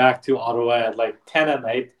finally back to Ottawa at like 10 at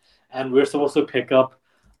night, and we are supposed to pick up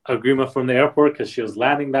Agrima from the airport because she was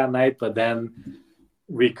landing that night, but then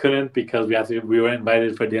we couldn't because we were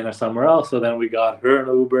invited for dinner somewhere else. So then we got her an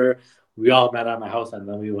Uber. We all met at my house, and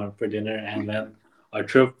then we went for dinner, and then our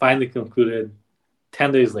trip finally concluded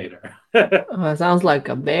 10 days later. Sounds like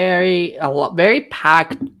very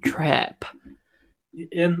packed trip.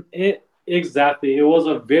 In it Exactly, it was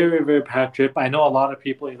a very very packed trip. I know a lot of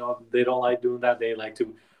people, they don't like doing that. They like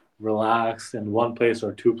to relax in one place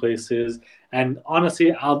or two places. And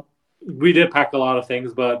honestly, we did pack a lot of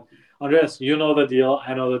things, but Andres, you know the deal.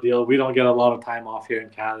 I know the deal. We don't get a lot of time off here in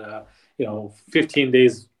Canada. 15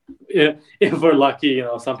 days if we're lucky.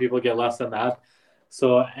 Some people get less than that.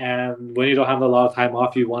 So, and when you don't have a lot of time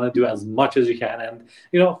off, you want to do as much as you can.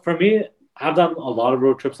 And for me, I've done a lot of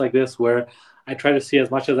road trips like this where I try to see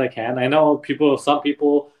as much as I can. I know some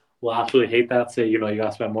people will absolutely hate that, say, you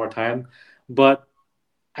gotta spend more time. But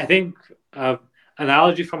I think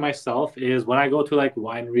analogy for myself is when I go to like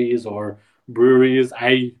wineries or breweries,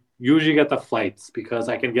 I usually get the flights because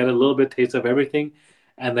I can get a little bit taste of everything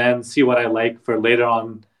and then see what I like for later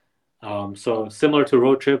on. So similar to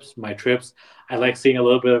road trips, my trips, I like seeing a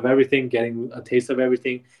little bit of everything, getting a taste of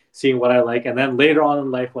everything, seeing what I like, and then later on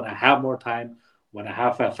in life, when I have more time, when I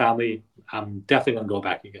have a family, I'm definitely gonna go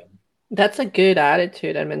back again. That's a good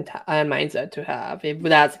attitude and mindset to have. If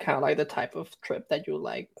that's kind of like the type of trip that you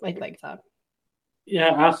like, like that.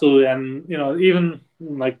 Yeah, absolutely, and even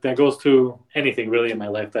like that goes to anything really in my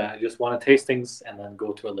life that I just want to taste things and then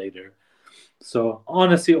go to it later. So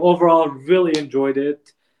honestly, overall, really enjoyed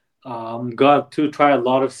it. Got to try a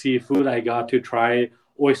lot of seafood. I got to try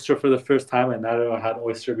oyster for the first time. I never had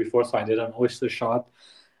oyster before, so I did an oyster shot.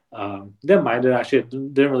 Didn't mind it actually.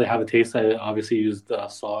 Didn't really have a taste. I obviously used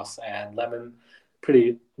sauce and lemon.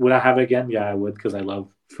 Pretty. Would I have it again? Yeah, I would because I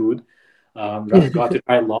love food. Got to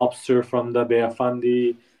try lobster from the Bay of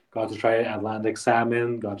Fundy. Got to try Atlantic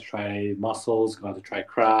salmon. Got to try mussels. Got to try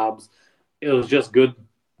crabs. It was just good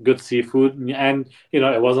seafood, and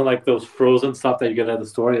it wasn't like those frozen stuff that you get at the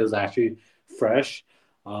store. It was actually fresh.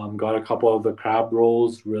 Got a couple of the crab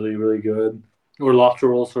rolls, really really good, or lobster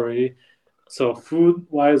rolls, sorry. So food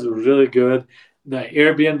wise, really good. The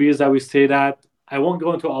Airbnbs that we stayed at, I won't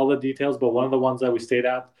go into all the details, but one of the ones that we stayed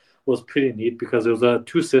at was pretty neat because it was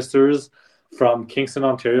two sisters from Kingston,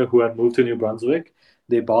 Ontario, who had moved to New Brunswick.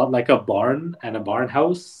 They bought like a barn and a barn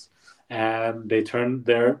house, and they turned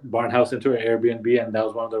their barn house into an Airbnb, and that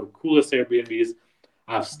was one of the coolest Airbnbs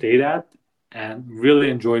I've stayed at, and really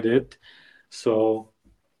enjoyed it. So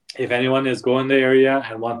if anyone is going to the area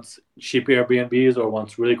and wants cheap Airbnbs or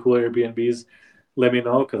wants really cool Airbnbs, let me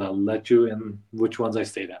know because I'll let you in which ones I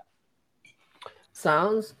stayed at.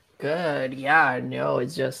 Sounds good. Yeah, no,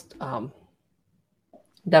 it's just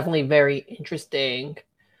definitely very interesting.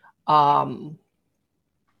 Um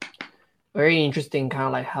very interesting, kind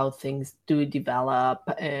of like how things do develop,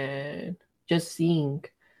 and just seeing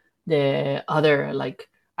the other, like,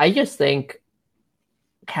 I just think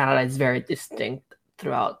Canada is very distinct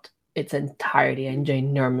throughout its entirety and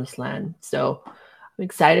ginormous land. So I'm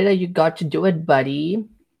excited that you got to do it, buddy.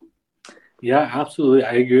 Yeah, absolutely.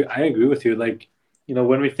 I agree with you. Like,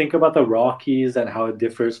 when we think about the Rockies and how it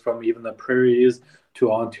differs from even the prairies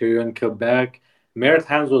to Ontario and Quebec,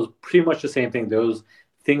 Maritimes was pretty much the same thing. There was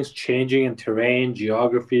things changing in terrain,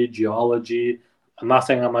 geography, geology. I'm not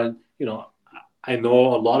saying I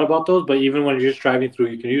know a lot about those, but even when you're just driving through,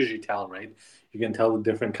 you can usually tell, right? You can tell the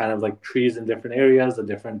different kind of like trees in different areas, the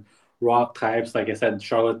different rock types. Like I said,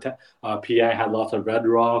 Charlotte, PI had lots of red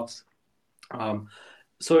rocks. Um,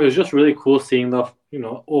 so it was just really cool seeing the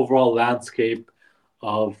overall landscape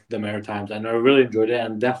of the Maritimes, and I really enjoyed it,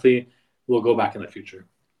 and definitely will go back in the future.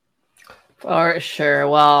 For sure.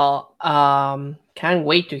 Well, can't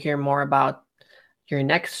wait to hear more about your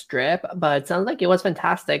next trip, but it sounds like it was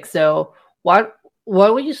fantastic. So what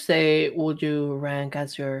would you say would you rank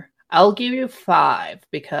as your, I'll give you five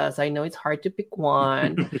because I know it's hard to pick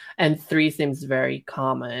one and three seems very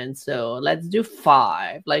common. So let's do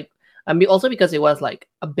five. Like, I mean, also because it was like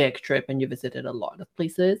a big trip and you visited a lot of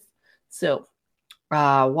places. So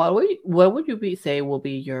what would you say will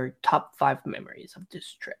be your top five memories of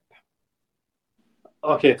this trip?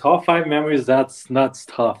 Okay, top five memories. That's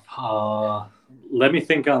tough. Let me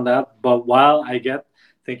think on that. But while I get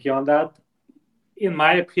thinking on that, in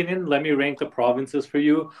my opinion, let me rank the provinces for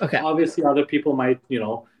you. Okay. Obviously, other people might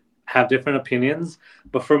have different opinions,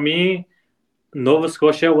 but for me, Nova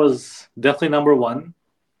Scotia was definitely number one.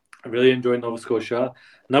 I really enjoyed Nova Scotia.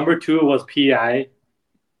 Number two was PEI.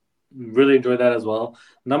 Really enjoyed that as well.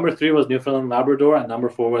 Number three was Newfoundland Labrador, and number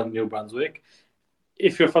four was New Brunswick.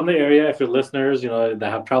 If you're from the area, if you're listeners, that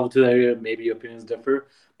have traveled to the area, maybe your opinions differ.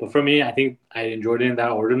 But for me, I think I enjoyed it in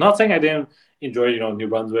that order. Not saying I didn't enjoy, New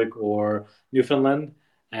Brunswick or Newfoundland,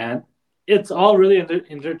 and it's all really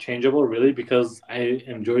interchangeable, really, because I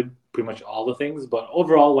enjoyed pretty much all the things. But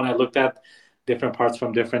overall, when I looked at different parts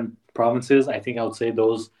from different provinces, I think I would say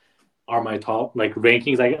those are my top like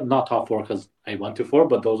rankings. I not top four because I went to four,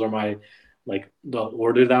 but those are my like the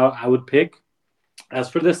order that I would pick. As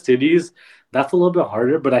for the cities, that's a little bit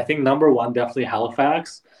harder, but I think number one definitely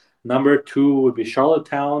Halifax. Number two would be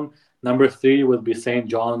Charlottetown. Number three would be St.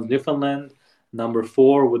 John's, Newfoundland. Number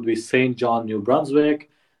four would be St. John, New Brunswick.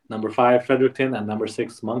 Number five, Fredericton, and number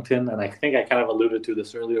six, Moncton. And I think I kind of alluded to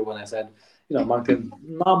this earlier when I said, Moncton,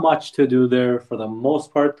 not much to do there for the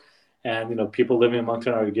most part. And people living in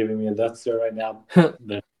Moncton are giving me a death stare right now.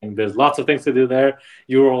 There's lots of things to do there.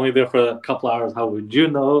 You were only there for a couple hours. How would you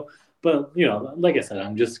know? But like I said,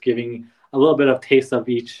 I'm just giving a little bit of taste of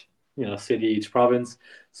each city, each province.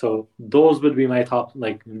 So those would be my top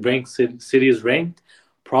like ranked cities ranked,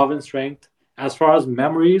 province ranked. As far as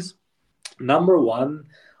memories, number one,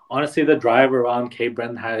 honestly, the drive around Cape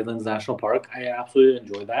Breton Highlands National Park, I absolutely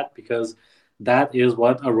enjoy that because that is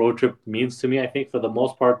what a road trip means to me. I think for the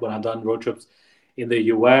most part, when I've done road trips in the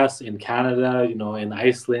US, in Canada, in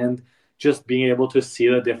Iceland, just being able to see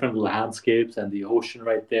the different landscapes and the ocean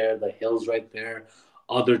right there, the hills right there,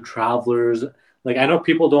 other travelers. Like, I know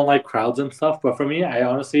people don't like crowds and stuff, but for me, I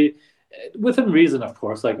honestly, within reason, of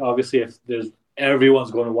course, like, obviously, if there's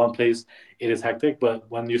everyone's going to one place, it is hectic. But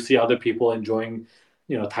when you see other people enjoying,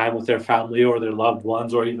 time with their family or their loved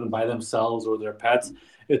ones, or even by themselves or their pets,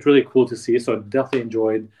 it's really cool to see. So, definitely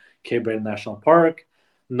enjoyed Cape Breton National Park.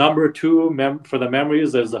 Number two, for the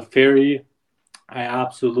memories, there's the ferry. I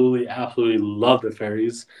absolutely, absolutely love the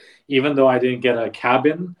ferries. Even though I didn't get a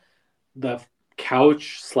cabin, the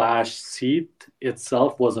couch slash seat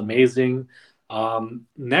itself was amazing.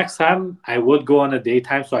 Next time I would go on a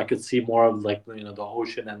daytime so I could see more of like the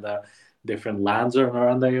ocean and the different lands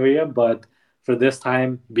around the area. But for this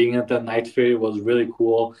time, being at the night ferry was really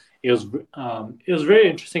cool. It was very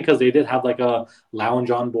interesting because they did have like a lounge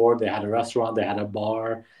on board. They had a restaurant. They had a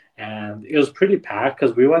bar, and it was pretty packed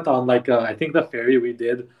because we went on like I think the ferry we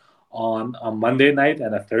did on a Monday night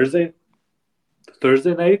and a Thursday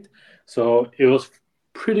night. So it was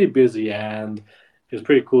pretty busy and it was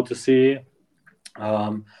pretty cool to see.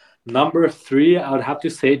 Um, Number three, I would have to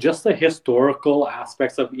say just the historical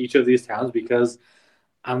aspects of each of these towns because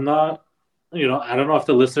I'm not, I don't know if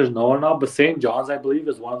the listeners know or not, but St. John's, I believe,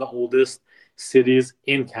 is one of the oldest cities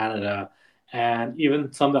in Canada. And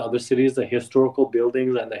even some of the other cities, the historical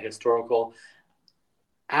buildings and the historical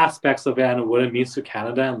aspects of it and what it means to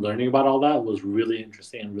Canada and learning about all that was really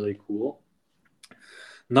interesting and really cool.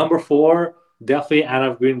 Number four, definitely Anne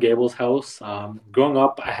of Green Gables house. Growing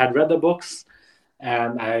up, I had read the books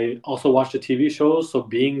and I also watched the TV shows. So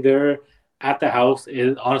being there, at the house,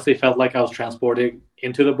 it honestly felt like I was transporting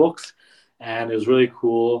into the books, and it was really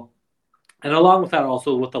cool. And along with that,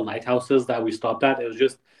 also with the lighthouses that we stopped at, it was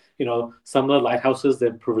just, some of the lighthouses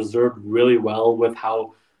that preserved really well with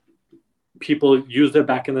how people used it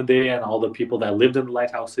back in the day and all the people that lived in the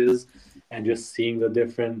lighthouses, and just seeing the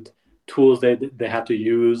different tools they had to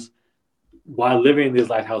use while living in these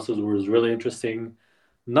lighthouses was really interesting.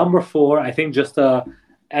 Number four, I think just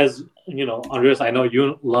as you know, Andreas, I know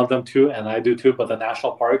you love them too, and I do too. But the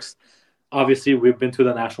national parks, obviously, we've been to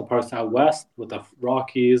the national parks out west with the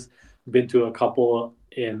Rockies, been to a couple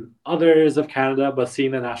in other areas of Canada, but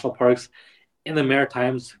seeing the national parks in the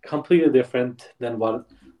Maritimes completely different than what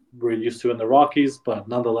we're used to in the Rockies, but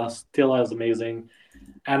nonetheless still as amazing.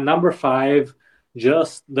 And number five,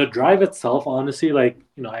 just the drive itself, honestly, like,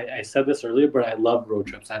 I said this earlier, but I love road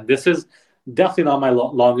trips. And this is definitely not my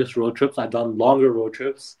longest road trips. I've done longer road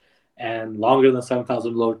trips and longer than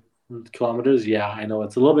 7,000 kilometers. Yeah, I know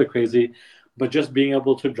it's a little bit crazy, but just being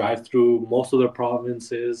able to drive through most of the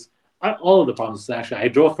provinces, all of the provinces, actually. I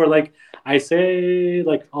drove for I say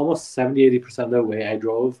almost 70-80% of the way I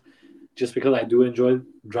drove, just because I do enjoy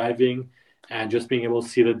driving and just being able to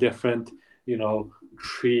see the different,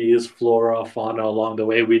 trees, flora, fauna along the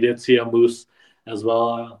way. We did see a moose as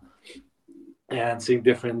well, and seeing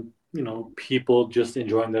different, people just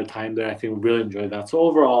enjoying their time there. I think we really enjoyed that. So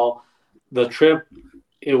overall, the trip,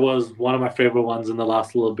 it was one of my favorite ones in the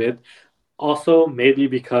last little bit. Also, maybe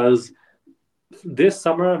because this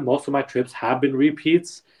summer, most of my trips have been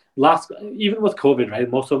repeats. Even with COVID, right?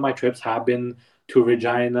 Most of my trips have been to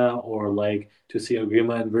Regina or to see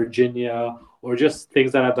Agrima in Virginia, or just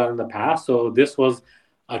things that I've done in the past. So this was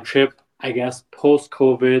a trip, I guess,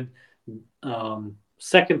 post-COVID,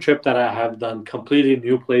 second trip that I have done, completely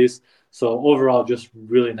new place. So overall, just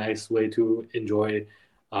really nice way to enjoy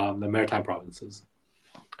the Maritime Provinces.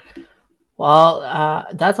 Well,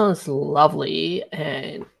 that sounds lovely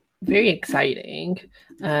and very exciting.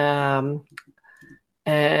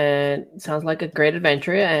 And sounds like a great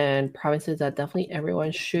adventure and provinces that definitely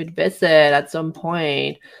everyone should visit at some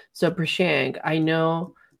point. So, Brishank, I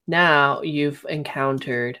know now you've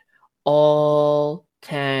encountered all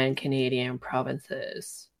 10 Canadian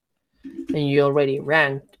provinces and you already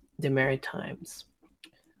ranked the Maritimes.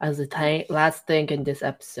 As the last thing in this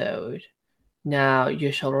episode, now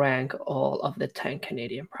you shall rank all of the 10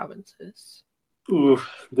 Canadian provinces. Ooh,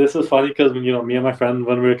 this is funny because me and my friend,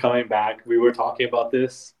 when we were coming back, we were talking about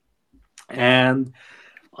this, and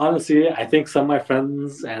honestly, I think some of my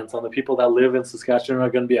friends and some of the people that live in Saskatchewan are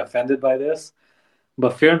going to be offended by this,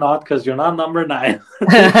 but fear not, because you're not number 9.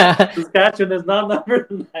 Saskatchewan is not number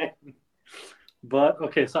 9. But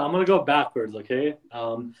okay, so I'm going to go backwards. Okay,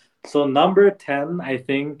 so number 10, I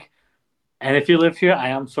think, and if you live here, I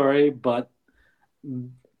am sorry, but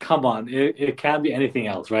come on, it can't be anything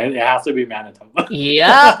else, right? It has to be Manitoba.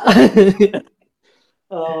 Yeah.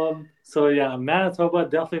 So yeah, Manitoba,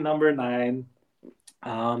 definitely number 9.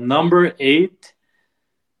 Number 8,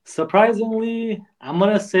 surprisingly, I'm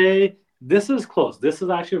gonna say this is close. This is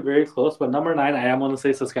actually very close, but number 9, I am gonna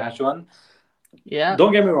say Saskatchewan. Yeah.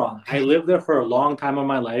 Don't get me wrong. I lived there for a long time of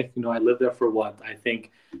my life. I lived there for what, I think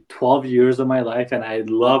 12 years of my life, and I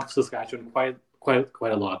love Saskatchewan quite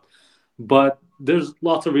a lot. But there's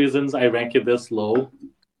lots of reasons I rank it this low.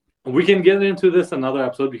 We can get into this another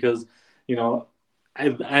episode because, I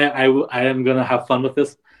am gonna have fun with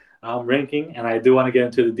this ranking, and I do want to get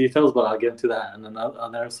into the details, but I'll get into that in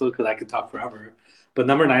another episode because I could talk forever. But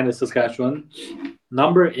number 9 is Saskatchewan.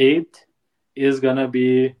 Number 8 is gonna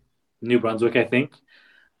be New Brunswick, I think.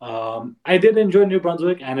 I did enjoy New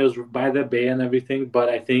Brunswick, and it was by the bay and everything, but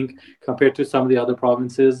I think compared to some of the other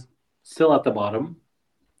provinces, still at the bottom.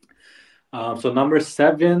 So number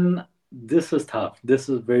 7, this is tough. This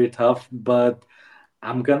is very tough, but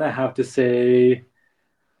I'm gonna have to say,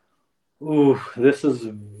 ooh, this is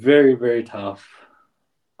very, very tough.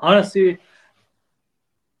 Honestly,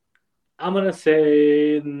 I'm gonna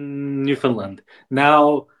say Newfoundland.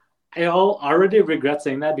 Now, I already regret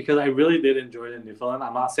saying that because I really did enjoy it in Newfoundland.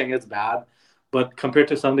 I'm not saying it's bad, but compared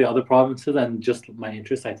to some of the other provinces and just my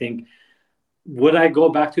interest, I think, would I go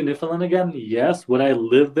back to Newfoundland again? Yes. Would I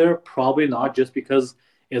live there? Probably not, just because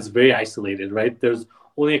it's very isolated, right? There's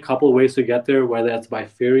only a couple of ways to get there, whether it's by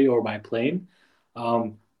ferry or by plane.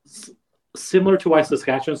 Um, Similar to why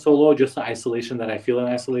Saskatchewan's so low, just the isolation that I feel in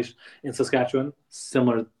isolation in Saskatchewan,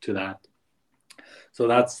 similar to that. So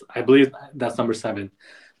I believe that's number 7.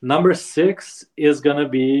 Number 6 is gonna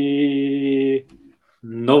be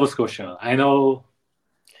Nova Scotia. I know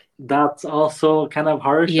That's also kind of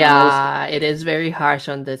harsh. And also, Yeah, it is very harsh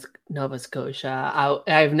on this Nova Scotia.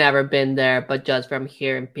 I've never been there, but just from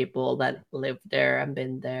hearing people that live there and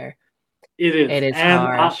been there, it it is. is And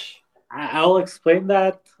harsh. I'll explain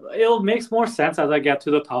that. It makes more sense as I get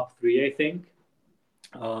to the top three, I think.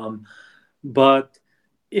 Um, but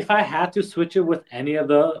if I had to switch it with any of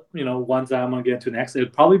the ones that I'm gonna get to next,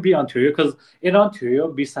 it'd probably be Ontario because in Ontario,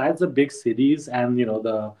 besides the big cities and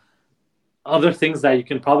the other things that you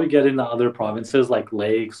can probably get in the other provinces like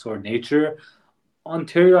lakes or nature,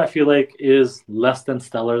 Ontario I feel like is less than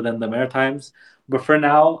stellar than the Maritimes. But for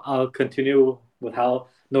now, I'll continue with how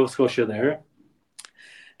Nova Scotia there,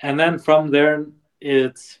 and then from there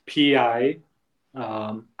it's PEI.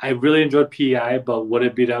 I really enjoyed PEI, but would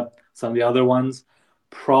it beat up some of the other ones?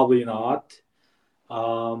 Probably not.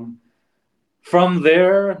 Um, from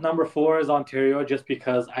there, number four is Ontario, just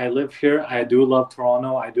because I live here. I do love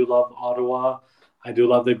Toronto. I do love Ottawa. I do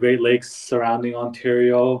love the Great Lakes surrounding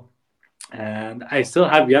Ontario, and I still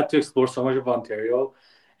have yet to explore so much of Ontario.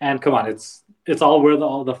 And come on, it's all where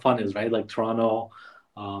all the fun is, right? Like Toronto,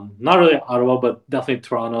 not really Ottawa, but definitely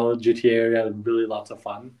Toronto, GTA area, really lots of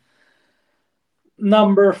fun.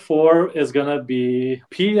 Number four is gonna be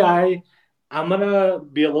PI. I'm gonna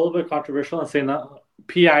be a little bit controversial and say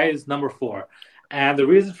PI is number four, and the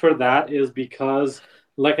reason for that is because,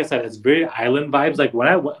 like I said, it's very island vibes. Like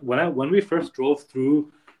when we first drove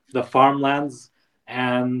through the farmlands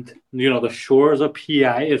and the shores of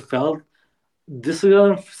PI, it felt, this is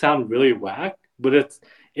gonna sound really whack, but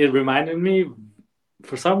it reminded me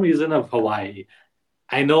for some reason of Hawaii.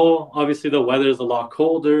 I know obviously the weather is a lot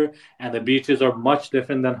colder and the beaches are much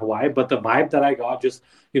different than Hawaii, but the vibe that I got just,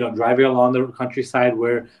 driving along the countryside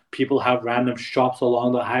where people have random shops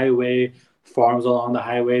along the highway, farms along the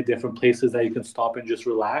highway, different places that you can stop and just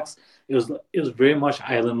relax. It was very much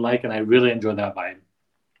island like, and I really enjoyed that vibe.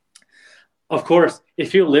 Of course,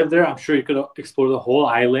 if you live there, I'm sure you could explore the whole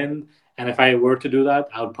island. And if I were to do that,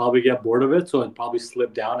 I would probably get bored of it. So I'd probably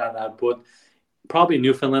slip down and I'd put probably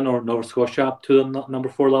Newfoundland or Nova Scotia up to the number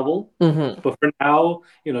four level. Hmm. But for now,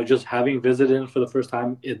 just having visited for the first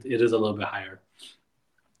time, it is a little bit higher.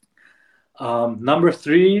 Number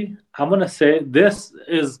three, I'm gonna say this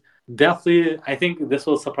is definitely. I think this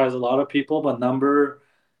will surprise a lot of people, but number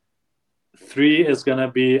three is gonna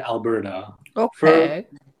be Alberta for Okay.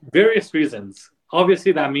 various reasons.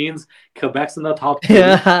 Obviously, that means Quebec's in the top three,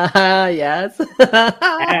 Yes.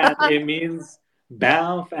 and it means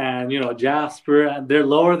Banff and Jasper, and they're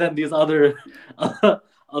lower than these other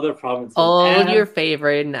other provinces. All your And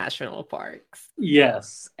favorite national parks.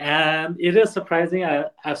 yes, and it is surprising.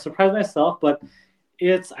 I've surprised myself, but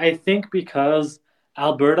it's, I think, because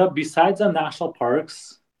Alberta, besides the national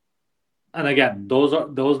parks, and again,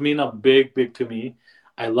 those mean a big to me.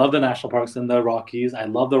 I love the national parks in the Rockies. I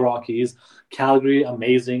love the Rockies. Calgary,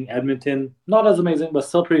 amazing. Edmonton, not as amazing, but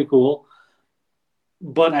still pretty cool.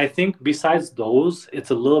 But I think besides those,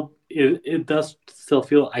 it does still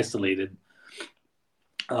feel isolated.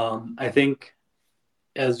 I think,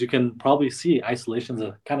 as you can probably see, isolation is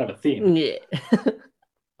a kind of a theme. Yeah.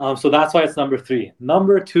 So that's why it's number three.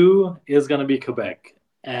 Number two is going to be Quebec.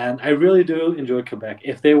 And I really do enjoy Quebec.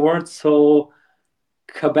 If they weren't so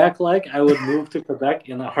Quebec like, I would move to Quebec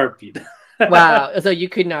in a heartbeat. Wow. So you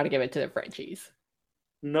could not give it to the Frenchies.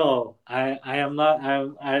 No, I am not.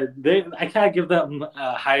 I can't give them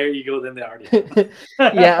a higher ego than they already have.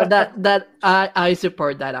 Yeah, I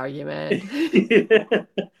support that argument.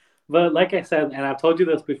 But like I said, and I've told you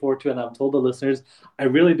this before too, and I've told the listeners, I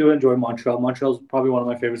really do enjoy Montreal. Montreal is probably one of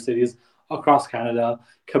my favorite cities across Canada.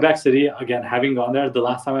 Quebec City, again, having gone there, the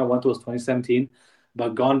last time I went was 2017,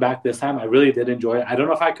 but gone back this time, I really did enjoy it. I don't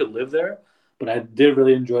know if I could live there, but I did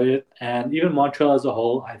really enjoy it. And even Montreal as a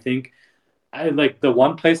whole, I think I like the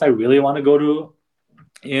one place I really want to go to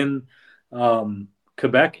in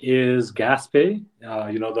Quebec is Gaspé.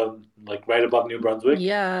 The like right above New Brunswick.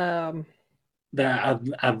 Yeah. That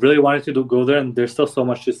I've really wanted to go there, and there's still so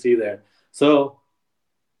much to see there. So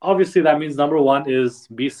obviously, that means number one is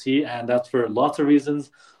BC, and that's for lots of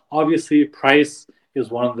reasons. Obviously, price is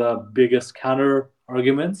one of the biggest counter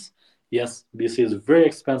arguments. Yes, BC is very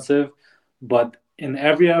expensive, but in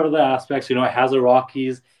every other aspects, it has the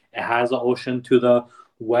Rockies, it has the ocean to the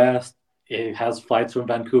west, it has flights from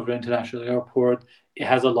Vancouver International Airport, it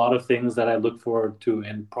has a lot of things that I look forward to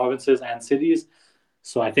in provinces and cities.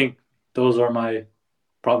 So I think those are my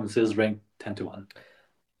provinces ranked 10 to 1.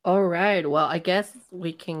 All right. Well, I guess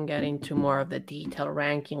we can get into more of the detailed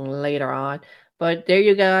ranking later on. But there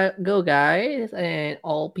you go, guys, and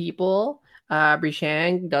all people.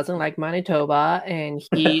 Brishank doesn't like Manitoba, and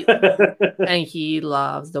he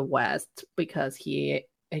loves the West because he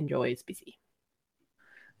enjoy is busy.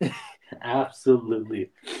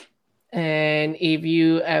 Absolutely. And if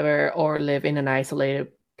you ever or live in an isolated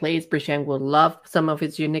place, Brishank will love some of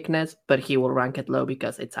its uniqueness, but he will rank it low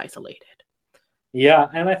because it's isolated. Yeah,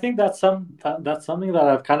 and I think that's something that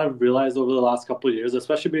I've kind of realized over the last couple of years,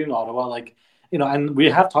 especially being in Ottawa. Like, and we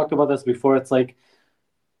have talked about this before. It's like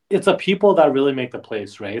it's a people that really make the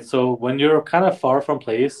place, right? So when you're kind of far from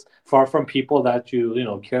place, far from people that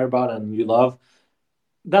you care about and you love,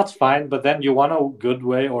 that's fine. But then you want a good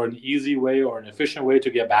way or an easy way or an efficient way to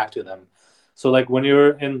get back to them. So like when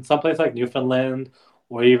you're in someplace like Newfoundland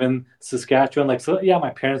or even Saskatchewan, like, so yeah, my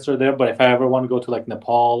parents are there, but if I ever want to go to like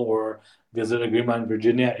Nepal or visit a Greenland,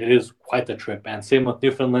 Virginia, it is quite the trip. And same with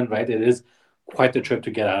Newfoundland, right? It is quite the trip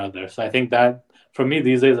to get out of there. So I think that for me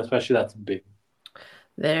these days, especially, that's big.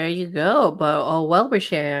 There you go. But oh well, we're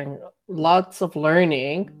sharing lots of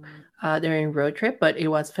learning during road trip, but it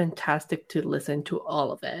was fantastic to listen to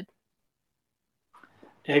all of it.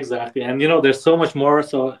 Exactly. And there's so much more.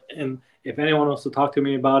 So, and if anyone wants to talk to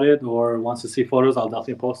me about it or wants to see photos, I'll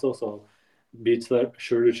definitely post those. So be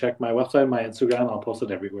sure to check my website, my Instagram. I'll post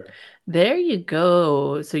it everywhere. There you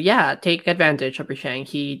go. So yeah, take advantage of Brishank.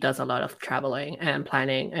 He does a lot of traveling and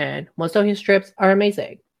planning, and most of his trips are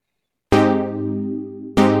amazing.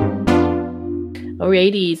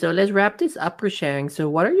 Alrighty, so let's wrap this up, Brishank. So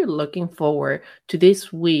what are you looking forward to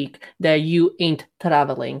this week that you ain't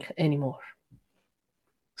traveling anymore?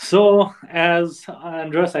 So, as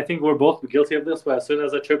Andres, I think we're both guilty of this, but as soon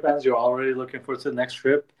as the trip ends, you're already looking forward to the next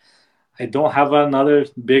trip. I don't have another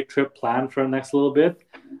big trip planned for the next little bit.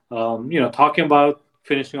 Talking about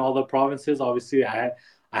finishing all the provinces, obviously, I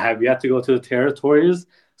have yet to go to the territories.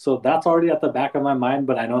 So that's already at the back of my mind,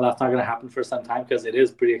 but I know that's not going to happen for some time because it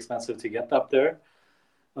is pretty expensive to get up there.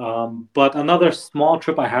 But another small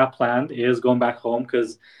trip I have planned is going back home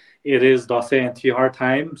because it is Dase and Tihar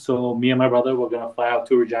time. So me and my brother, we're going to fly out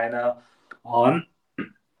to Regina on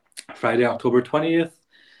Friday, October 20th.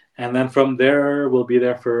 And then from there, we'll be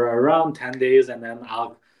there for around 10 days. And then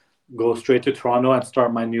I'll go straight to Toronto and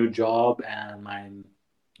start my new job and my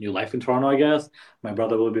new life in Toronto, I guess. My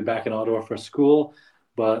brother will be back in Ottawa for school.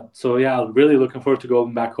 But so, yeah, really looking forward to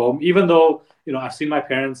going back home. Even though, I've seen my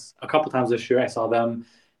parents a couple times this year. I saw them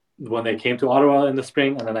when they came to Ottawa in the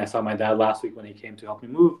spring. And then I saw my dad last week when he came to help me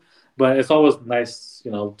move. But it's always nice,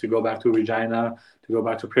 to go back to Regina, to go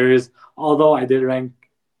back to Prairies. Although I did rank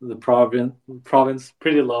the province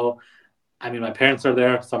pretty low. I mean, my parents are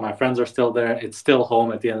there, so my friends are still there. It's still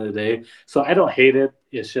home at the end of the day. So I don't hate it.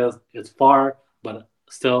 It's just, it's far, but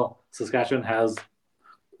still Saskatchewan has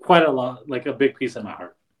quite a lot, like a big piece in my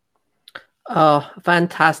heart. Oh,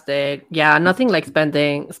 fantastic. Yeah, nothing like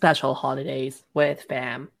spending special holidays with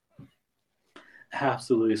fam.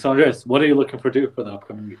 Absolutely. So Andres, what are you looking for the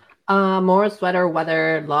upcoming week? More sweater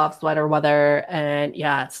weather, love sweater weather, and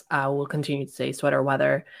yes, I will continue to say sweater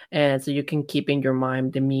weather. And so you can keep in your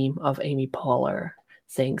mind the meme of Amy Poehler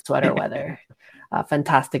saying sweater weather.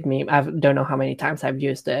 Fantastic meme. I don't know how many times I've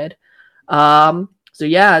used it. So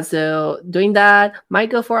yeah, so doing that, might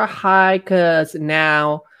go for a hike because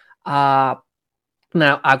now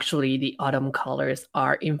actually the autumn colors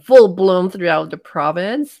are in full bloom throughout the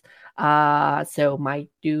province. So might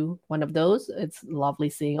do one of those. It's lovely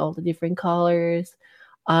seeing all the different colors.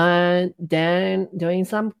 And then doing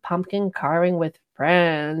some pumpkin carving with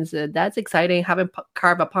friends. That's exciting. Haven't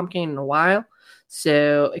carved a pumpkin in a while.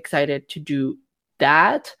 So excited to do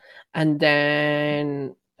that. And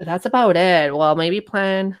then that's about it. Well, maybe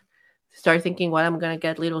start thinking what I'm going to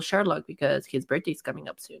get little Sherlock because his birthday's coming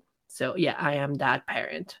up soon. So yeah, I am that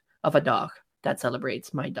parent of a dog that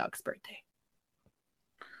celebrates my dog's birthday.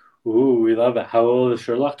 Ooh, we love it. How old is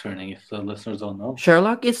Sherlock turning, if the listeners don't know?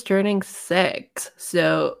 Sherlock is turning 6,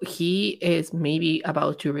 so he is maybe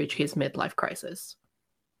about to reach his midlife crisis.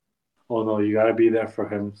 Oh no, you gotta be there for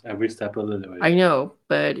him every step of the way. I know,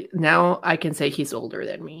 but now I can say he's older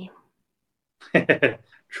than me.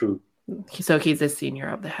 True. So he's a senior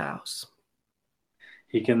of the house.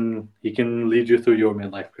 He can lead you through your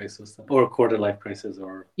midlife crisis or quarter life crisis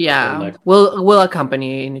or yeah. We'll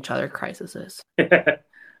accompany in each other's crises.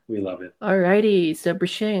 We love it. Alrighty, so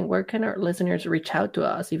Brishank, where can our listeners reach out to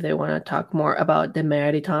us if they want to talk more about the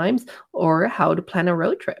Maritimes or how to plan a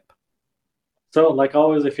road trip? So, like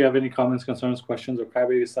always, if you have any comments, concerns, questions, or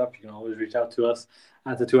crybaby stuff, you can always reach out to us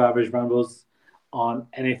at the Two Average Rambles on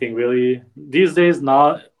anything really. These days,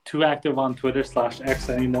 not too active on Twitter/X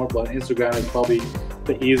anymore, but Instagram is probably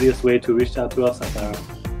the easiest way to reach out to us at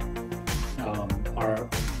our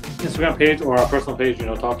Instagram page or our personal page.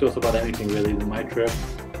 Talk to us about anything really. My trip,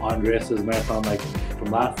 Andres' marathon, like from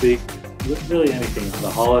last week, really anything. The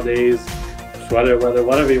holidays,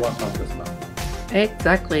 whatever you want to talk to us about.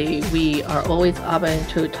 Exactly. We are always open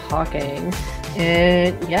to talking.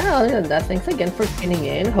 And yeah, other than that, thanks again for tuning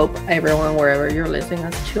in. Hope everyone, wherever you're listening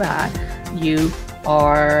us to at, you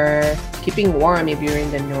are keeping warm if you're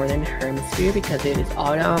in the northern hemisphere, because it is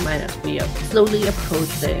autumn and as we slowly approach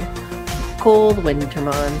the cold winter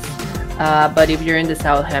months. But if you're in the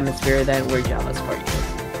south hemisphere, then we're jealous for you.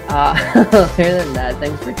 Other than that,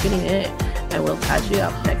 thanks for tuning in, and we'll catch you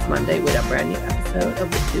up next Monday with a brand new episode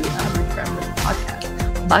of the Two Average Grandmas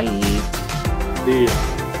podcast. Bye. See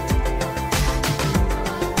ya.